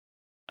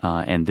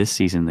 And this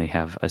season, they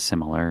have a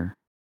similar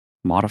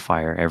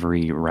modifier.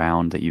 Every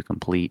round that you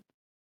complete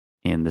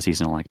in the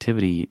seasonal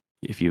activity,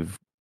 if you've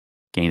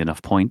gained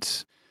enough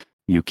points,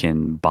 you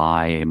can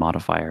buy a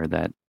modifier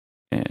that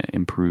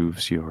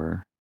improves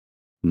your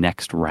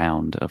next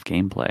round of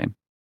gameplay,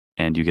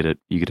 and you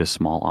get a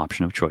small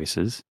option of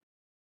choices,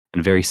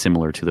 and very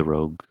similar to the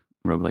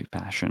roguelike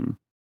fashion.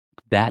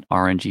 That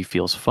RNG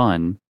feels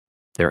fun.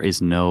 There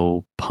is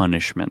no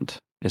punishment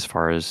as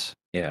far as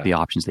the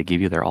options they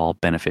give you. They're all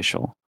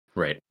beneficial.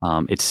 Right.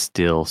 It's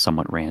still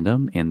somewhat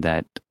random in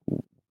that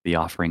the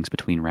offerings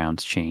between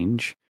rounds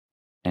change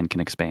and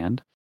can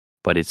expand,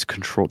 but it's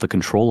the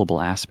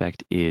controllable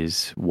aspect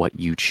is what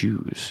you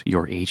choose,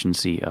 your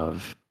agency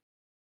of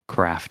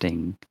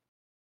crafting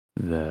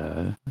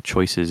the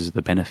choices,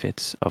 the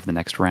benefits of the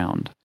next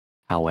round.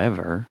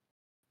 However,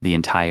 the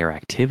entire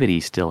activity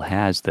still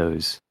has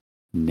those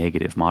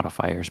negative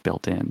modifiers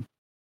built in.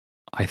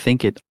 I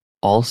think it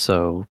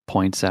also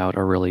points out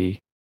a really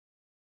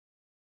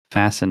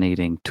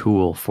fascinating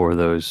tool for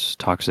those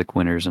toxic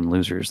winners and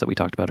losers that we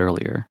talked about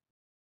earlier,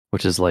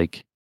 which is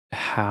like,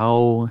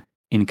 how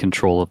in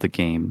control of the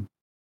game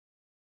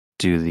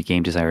do the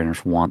game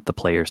designers want the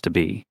players to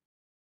be?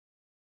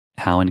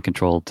 How in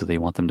control do they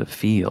want them to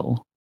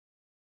feel?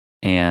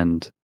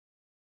 And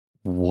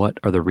what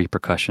are the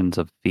repercussions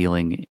of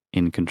feeling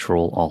in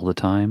control all the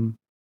time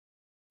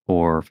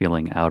or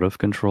feeling out of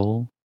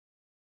control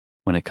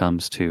when it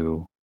comes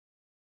to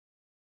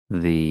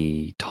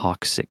the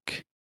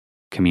toxic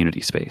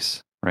community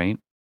space, right?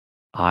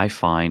 I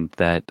find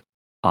that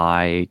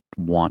I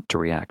want to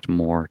react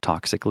more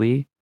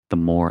toxically the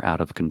more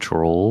out of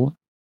control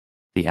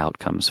the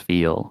outcomes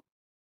feel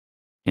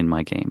in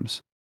my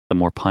games, the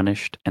more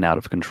punished and out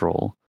of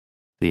control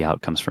the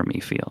outcomes for me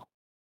feel.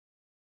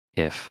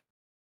 If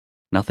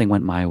nothing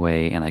went my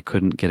way and I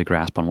couldn't get a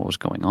grasp on what was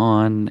going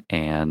on,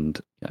 and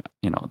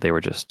they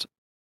were just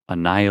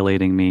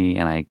annihilating me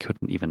and I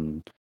couldn't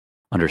even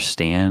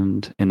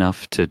understand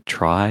enough to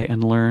try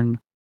and learn,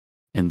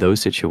 in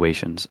those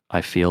situations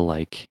I feel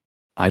like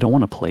I don't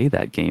want to play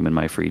that game in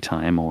my free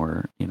time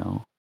or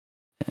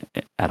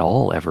at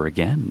all ever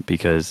again,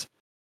 because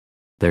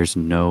there's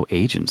no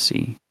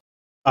agency.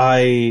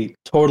 I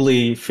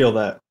totally feel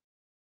that.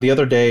 The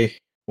other day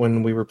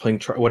when we were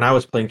playing, when I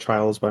was playing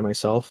Trials by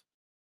myself,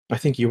 I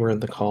think you were in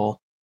the call.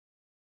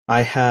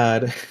 I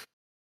had,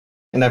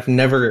 and I've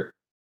never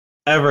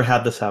ever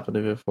had this happen to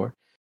me before,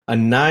 a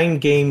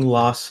 9-game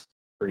loss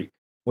streak,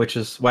 which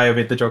is why I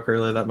made the joke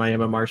earlier that my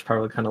MMR is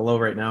probably kind of low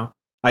right now.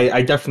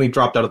 I definitely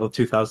dropped out of the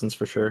 2000s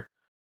for sure.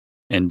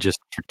 And just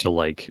to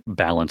like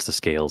balance the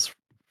scales,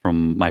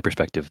 from my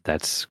perspective,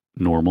 that's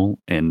normal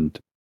and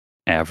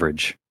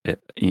average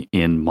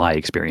in my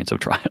experience of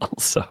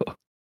trials. So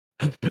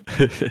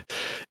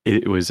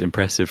it was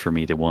impressive for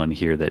me to, one,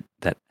 hear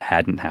that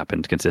hadn't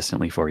happened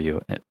consistently for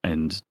you,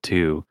 and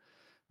two,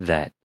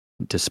 that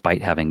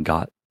despite having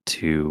got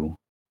to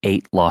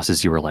 8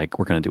 losses, you were like,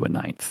 we're going to do a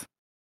 9th.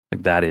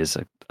 Like, that is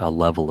a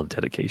level of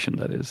dedication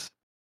that is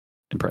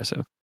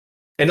impressive.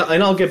 And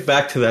I'll get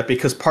back to that,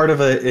 because part of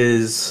it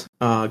is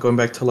going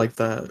back to like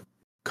the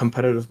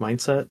competitive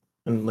mindset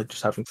and like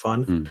just having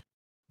fun.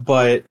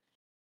 But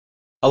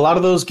a lot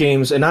of those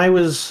games, and I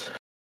was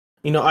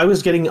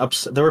getting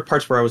upset. There were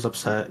parts where I was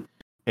upset,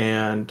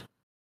 and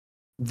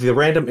the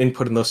random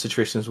input in those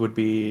situations would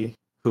be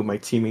who my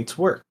teammates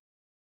were.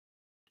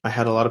 I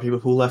had a lot of people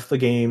who left the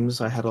games.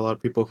 I had a lot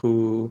of people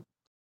who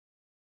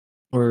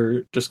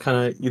were just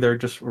kind of either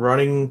just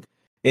running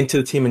into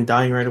the team and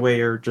dying right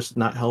away, or just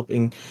not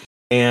helping.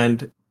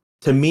 And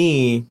to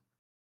me,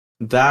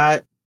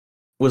 that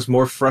was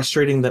more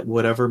frustrating than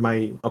whatever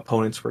my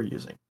opponents were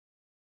using.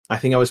 I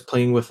think I was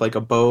playing with like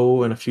a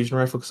bow and a fusion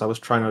rifle because I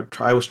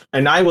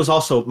was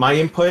also, my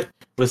input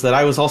was that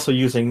I was also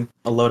using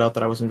a loadout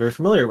that I wasn't very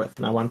familiar with,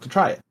 and I wanted to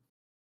try it.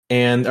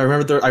 And I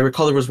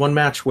recall there was one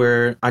match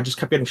where I just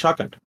kept getting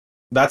shotgunned.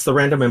 That's the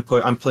random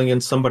input. I'm playing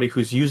in somebody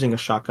who's using a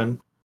shotgun.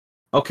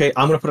 Okay,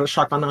 I'm going to put a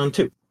shotgun on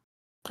too.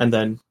 And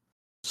then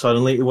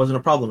suddenly it wasn't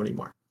a problem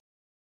anymore,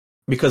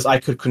 because I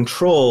could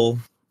control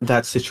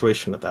that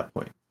situation at that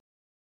point.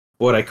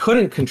 What I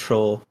couldn't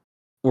control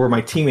were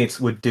my teammates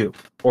would do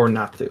or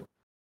not do.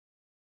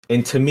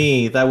 And to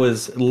me, that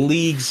was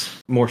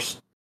leagues more,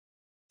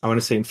 I want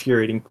to say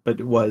infuriating, but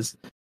it was,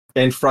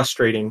 and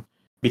frustrating,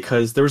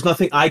 because there was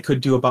nothing I could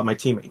do about my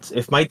teammates.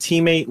 If my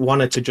teammate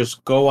wanted to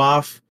just go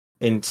off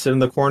and sit in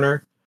the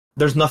corner,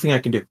 there's nothing I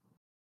can do.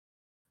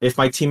 If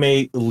my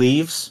teammate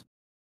leaves,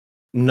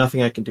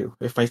 nothing I can do.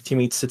 If my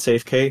teammate sits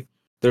AFK,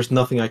 there's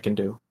nothing I can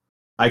do.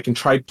 I can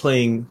try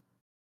playing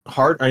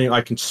hard.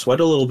 I can sweat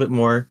a little bit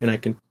more, and I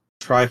can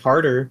try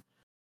harder,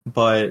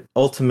 but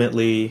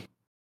ultimately,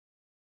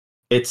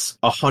 it's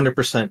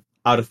 100%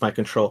 out of my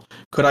control.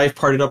 Could I have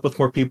partied up with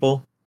more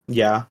people?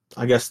 Yeah,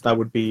 I guess that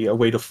would be a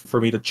way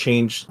for me to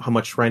change how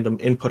much random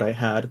input I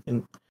had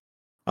in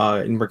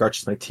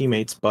regards to my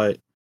teammates. But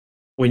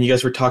when you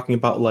guys were talking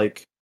about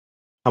like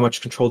how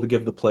much control to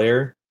give the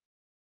player,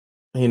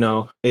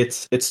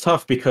 it's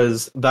tough,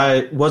 because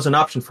that was an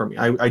option for me.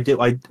 I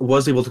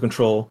was able to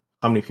control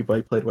how many people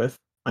I played with.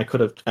 I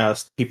could have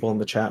asked people in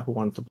the chat who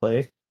wanted to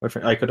play, or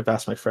I could have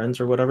asked my friends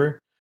or whatever.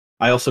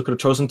 I also could have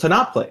chosen to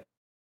not play,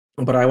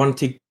 but I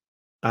wanted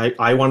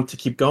to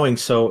keep going.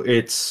 So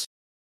it's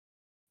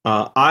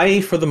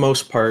for the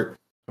most part,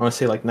 I want to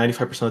say like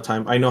 95% of the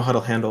time, I know how to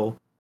handle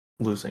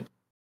losing.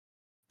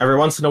 Every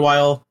once in a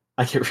while,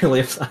 I get really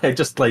upset. I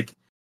just like,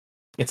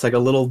 it's like a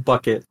little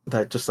bucket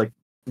that just like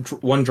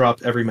one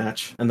drop every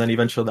match, and then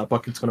eventually that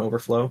bucket's going to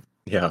overflow.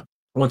 Yeah.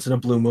 Once in a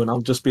blue moon, I'll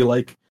just be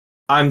like,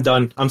 I'm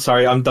done. I'm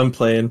sorry, I'm done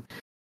playing.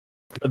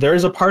 There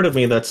is a part of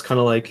me that's kind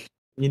of like,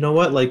 you know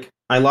what? Like,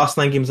 I lost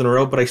 9 games in a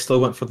row, but I still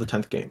went for the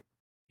 10th game.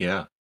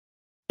 Yeah.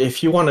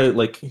 If you want to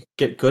like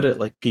get good at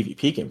like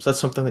PvP games, that's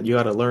something that you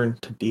got to learn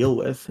to deal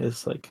with.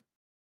 Is like,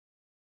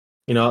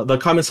 the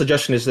common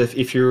suggestion is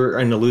if you're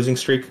in a losing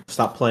streak,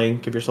 stop playing,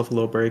 give yourself a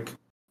little break,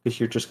 because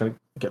you're just going to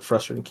get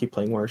frustrated and keep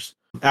playing worse.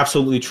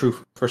 Absolutely true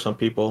for some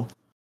people.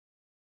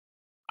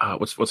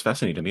 What's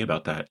fascinating to me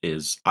about that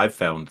is I've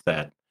found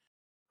that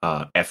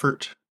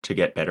effort to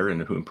get better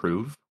and to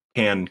improve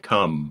can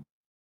come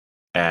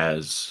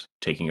as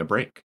taking a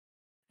break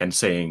and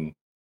saying,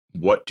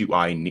 what do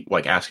I need?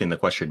 Like asking the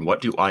question,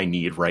 what do I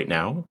need right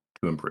now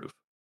to improve?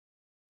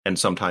 And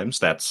sometimes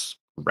that's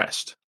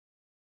rest.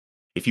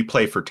 If you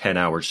play for 10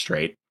 hours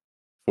straight,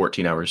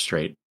 14 hours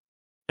straight,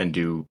 and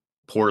do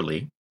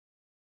poorly,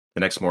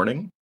 the next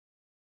morning,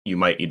 you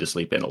might need to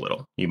sleep in a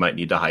little. You might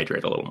need to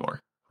hydrate a little more,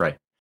 right?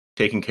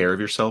 Taking care of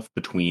yourself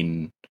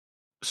between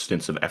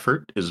stints of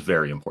effort is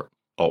very important,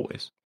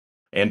 always.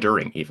 And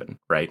during, even,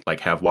 right?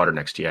 Like have water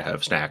next to you,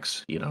 have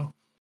snacks,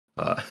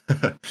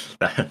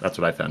 that's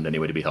what I found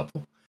anyway to be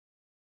helpful.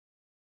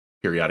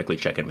 periodically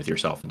check in with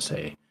yourself and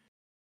say,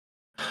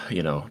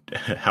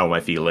 how am I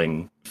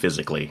feeling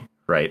physically,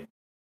 right?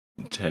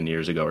 10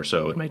 years ago or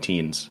so in my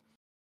teens,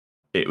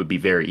 it would be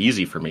very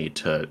easy for me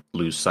to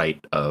lose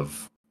sight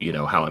of,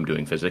 how I'm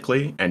doing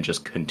physically and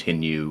just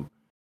continue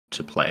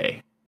to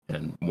play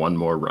and one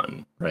more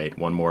run, right?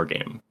 One more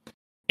game.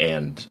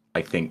 And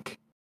I think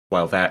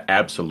while that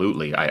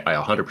absolutely, I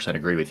 100%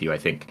 agree with you. I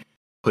think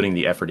putting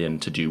the effort in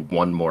to do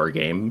one more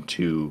game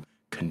to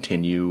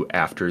continue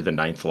after the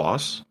ninth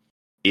loss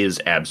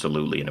is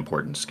absolutely an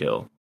important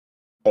skill.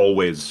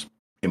 Always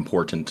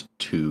important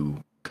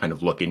to kind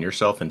of look in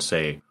yourself and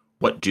say,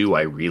 what do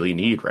I really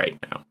need right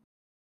now?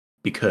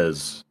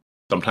 Because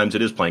sometimes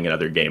it is playing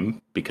another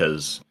game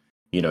because,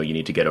 you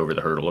need to get over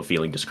the hurdle of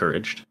feeling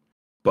discouraged.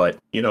 But,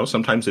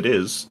 sometimes it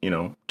is,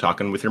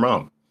 talking with your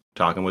mom,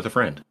 talking with a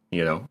friend,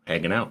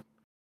 hanging out,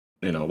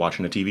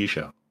 watching a TV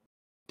show,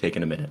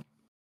 taking a minute.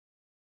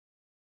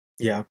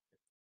 Yeah.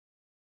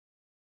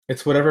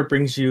 It's whatever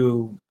brings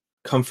you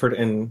comfort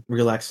and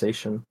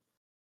relaxation.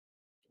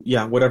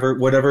 Yeah,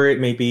 whatever it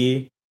may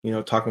be,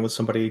 talking with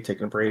somebody,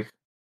 taking a break.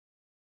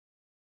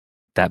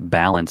 That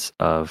balance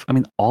of,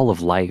 all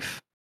of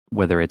life,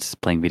 whether it's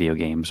playing video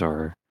games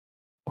or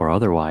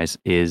otherwise,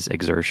 is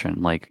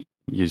exertion. Like,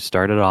 you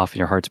started off,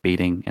 your heart's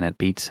beating and it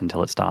beats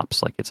until it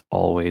stops. Like, it's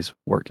always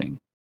working.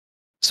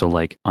 So,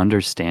 like,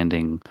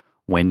 understanding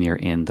when you're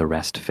in the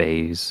rest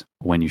phase,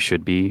 when you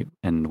should be,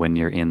 and when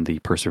you're in the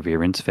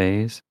perseverance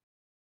phase,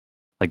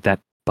 like that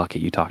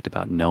bucket you talked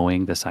about,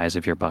 knowing the size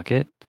of your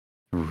bucket,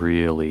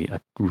 really a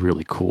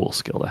really cool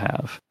skill to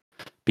have,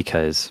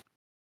 because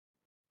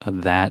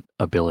that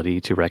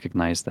ability to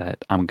recognize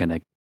that I'm going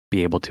to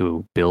be able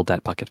to build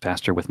that bucket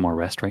faster with more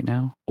rest right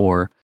now,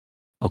 or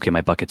okay,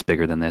 my bucket's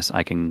bigger than this,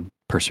 I can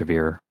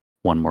persevere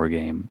one more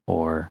game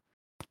or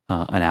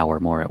an hour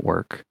more at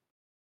work.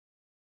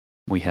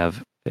 We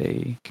have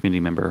a community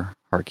member,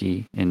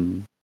 Harky,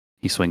 and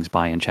he swings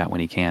by and chat when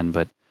he can,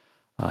 but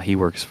he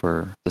works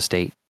for the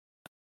state,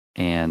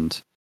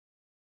 and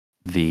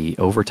the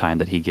overtime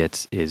that he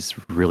gets is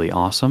really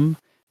awesome,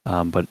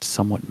 but it's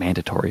somewhat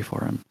mandatory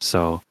for him.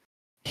 So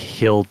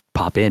he'll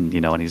pop in,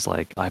 and he's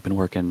like, I've been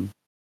working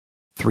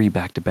 3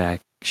 back-to-back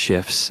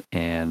shifts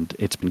and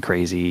it's been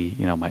crazy,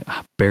 my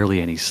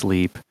barely any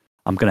sleep.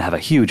 I'm going to have a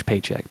huge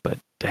paycheck, but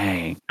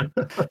dang.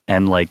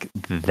 And like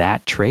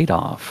that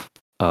trade-off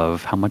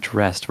of how much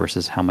rest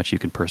versus how much you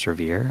can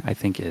persevere, I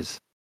think is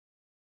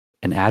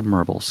an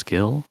admirable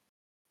skill,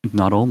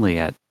 not only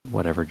at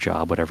whatever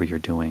job, whatever you're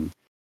doing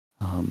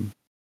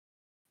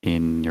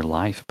in your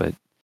life, but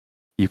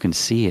you can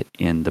see it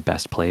in the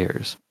best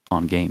players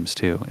on games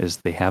too, is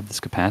they have this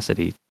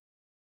capacity,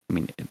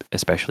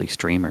 especially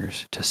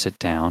streamers, to sit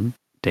down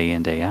day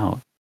in, day out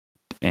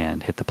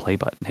and hit the play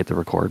button, hit the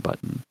record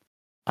button.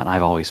 And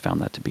I've always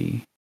found that to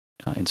be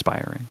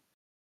inspiring.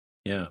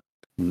 Yeah.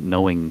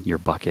 Knowing your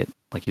bucket,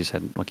 like you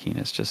said, Joaquin,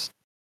 is just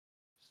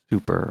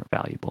super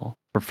valuable.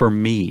 For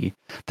me,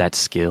 that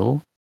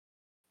skill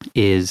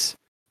is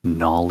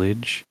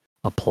knowledge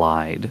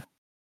applied,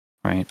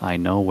 right? I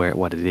know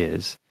what it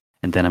is,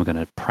 and then I'm going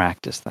to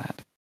practice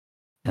that.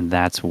 And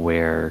that's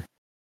where,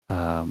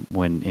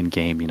 when in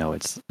game,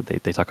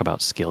 they talk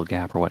about skill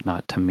gap or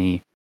whatnot. To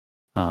me,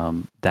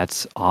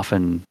 that's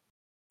often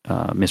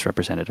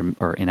misrepresented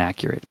or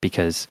inaccurate,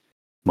 because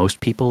most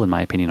people, in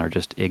my opinion, are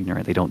just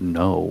ignorant. They don't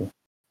know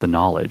the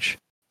knowledge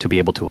to be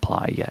able to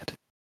apply yet.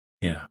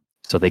 Yeah.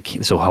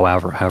 So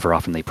however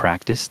often they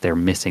practice, they're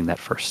missing that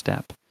first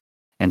step.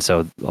 And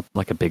so,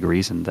 like, a big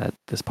reason that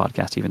this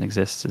podcast even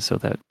exists is so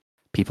that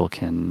people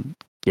can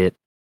get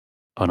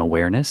an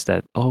awareness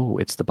that, oh,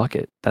 it's the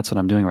bucket. That's what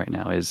I'm doing right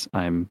now, is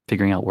I'm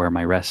figuring out where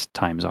my rest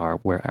times are,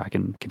 where I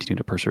can continue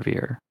to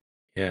persevere.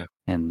 Yeah.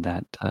 And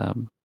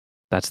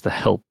that's the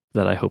help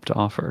that I hope to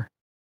offer.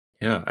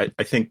 Yeah.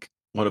 I think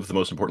one of the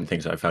most important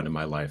things I've found in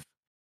my life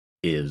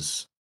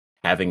is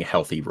having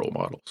healthy role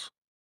models.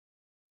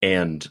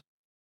 And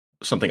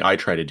something I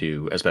try to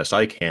do as best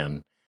I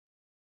can,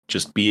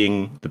 just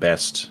being the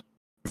best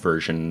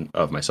version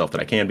of myself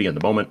that I can be in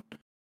the moment,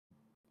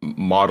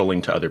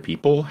 modeling to other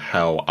people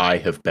how I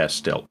have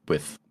best dealt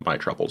with my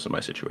troubles in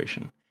my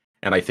situation.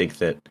 And I think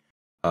that,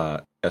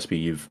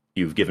 SB,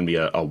 you've given me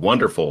a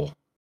wonderful,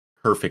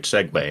 perfect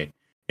segue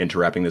into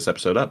wrapping this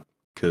episode up,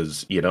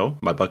 because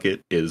my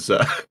bucket is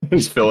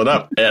is filling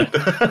up, and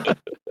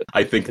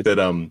I think that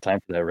time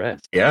for that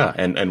rest. Yeah,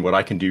 and what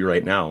I can do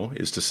right now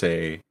is to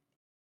say,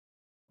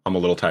 I'm a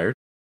little tired.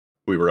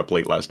 We were up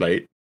late last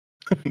night.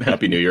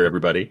 Happy New Year,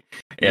 everybody.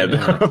 And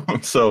Yeah.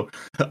 so,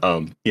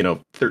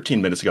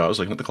 13 minutes ago, I was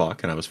looking at the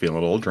clock and I was feeling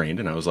a little drained,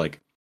 and I was like,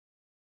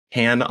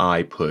 can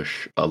I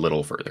push a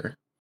little further?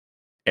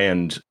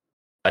 And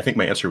I think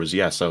my answer was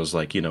yes. I was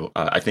like,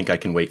 I think I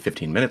can wait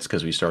 15 minutes,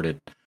 because we started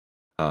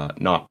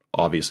not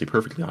obviously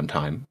perfectly on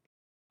time.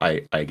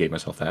 I gave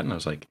myself that, and I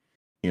was like,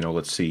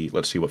 let's see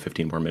what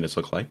 15 more minutes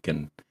look like.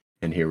 And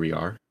here we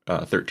are,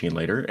 13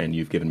 later, and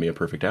you've given me a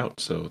perfect out.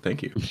 So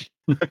thank you.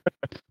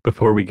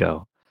 Before we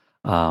go,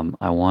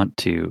 I want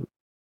to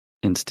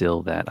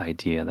instill that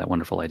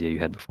wonderful idea you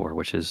had before,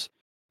 which is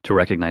to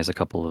recognize a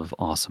couple of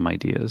awesome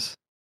ideas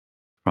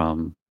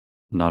from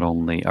not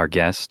only our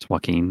guest,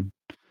 Joaquin,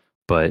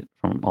 but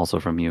also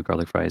from you,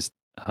 Garlic Fries.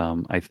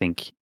 I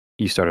think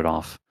you started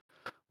off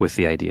with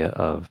the idea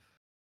of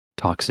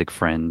toxic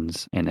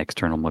friends and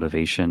external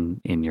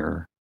motivation in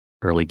your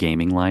early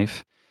gaming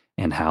life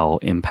and how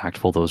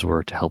impactful those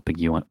were to helping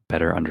you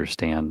better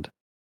understand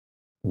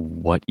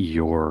what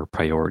your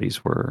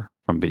priorities were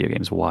from video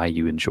games, why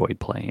you enjoyed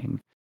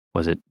playing.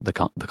 Was it the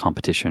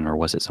competition or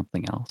was it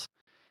something else?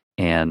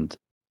 And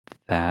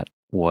that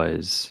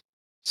was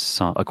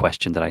a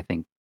question that I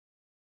think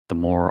the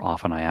more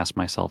often I ask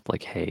myself,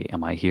 like, hey,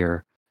 am I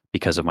here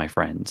because of my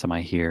friends? Am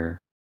I here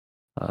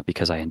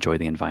because I enjoy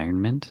the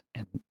environment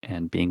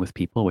and being with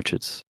people, which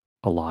is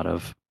a lot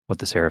of what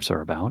the Seraphs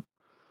are about?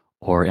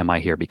 Or am I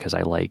here because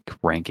I like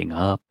ranking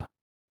up?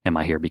 Am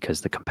I here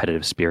because the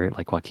competitive spirit,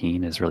 like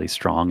Joaquin, is really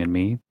strong in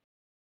me?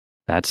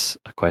 That's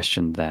a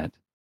question that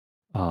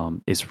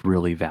is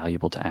really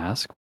valuable to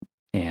ask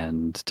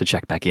and to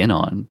check back in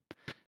on.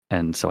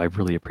 And so I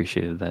really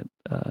appreciated that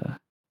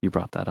you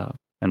brought that up.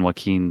 And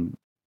Joaquin,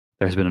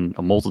 there's been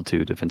a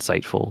multitude of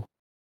insightful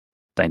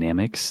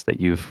dynamics that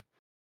you've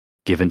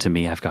given to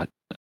me. I've got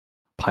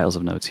piles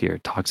of notes here: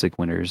 toxic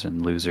winners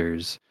and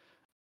losers,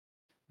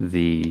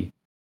 the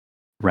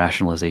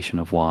rationalization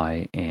of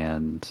why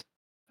and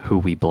who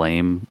we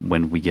blame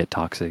when we get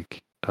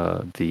toxic,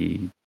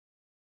 the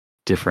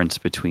difference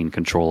between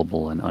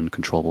controllable and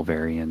uncontrollable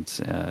variants,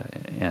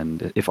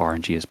 and if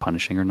RNG is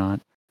punishing or not.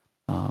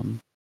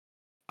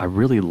 I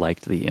really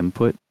liked the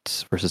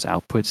inputs versus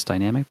outputs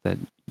dynamic that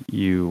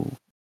you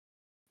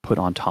put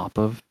on top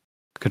of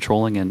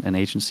controlling an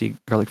agency,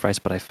 Garlic Fries,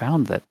 but I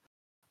found that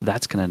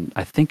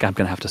I think I'm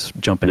gonna have to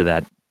jump into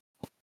that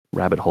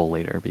rabbit hole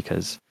later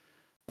because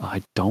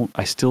I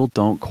still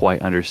don't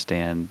quite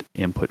understand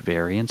input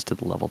variance to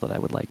the level that I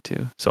would like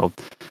to. So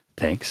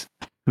thanks.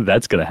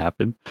 That's gonna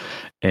happen.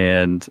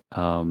 And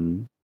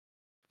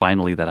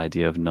finally, that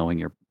idea of knowing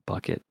your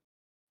bucket.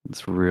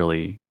 It's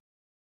really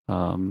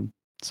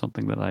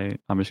something that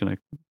I'm just gonna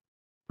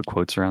put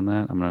quotes around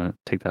that. I'm gonna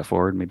take that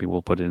forward. Maybe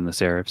we'll put it in the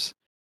Seraphs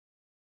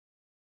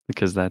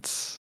because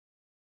that's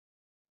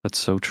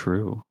so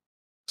true.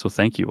 So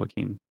thank you,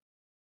 Joaquin.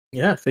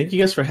 Yeah, thank you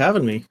guys for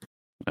having me.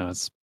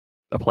 It's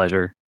a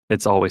pleasure.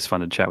 It's always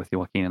fun to chat with you,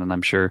 Joaquin, and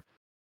I'm sure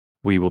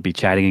we will be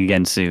chatting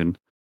again soon.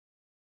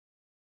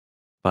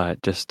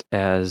 But just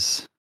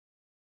as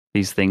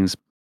these things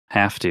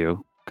have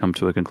to come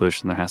to a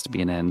conclusion, there has to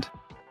be an end.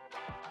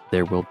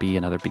 There will be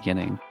another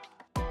beginning.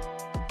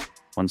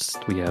 Once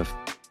we have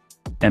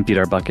emptied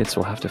our buckets,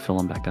 we'll have to fill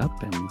them back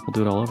up and we'll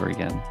do it all over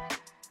again.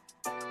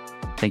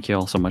 Thank you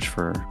all so much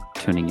for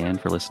tuning in,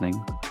 for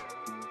listening.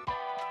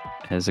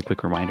 As a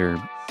quick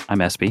reminder,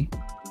 I'm Espy,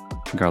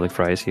 Garlic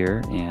Fries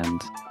here,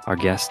 and our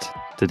guest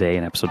today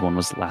in episode 1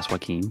 was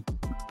TheLastJoaquin,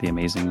 the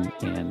amazing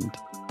and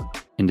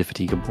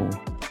indefatigable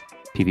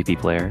PvP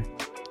player.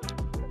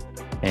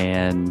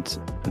 And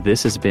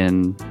this has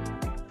been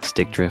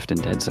Stick Drift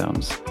and Dead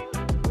Zones.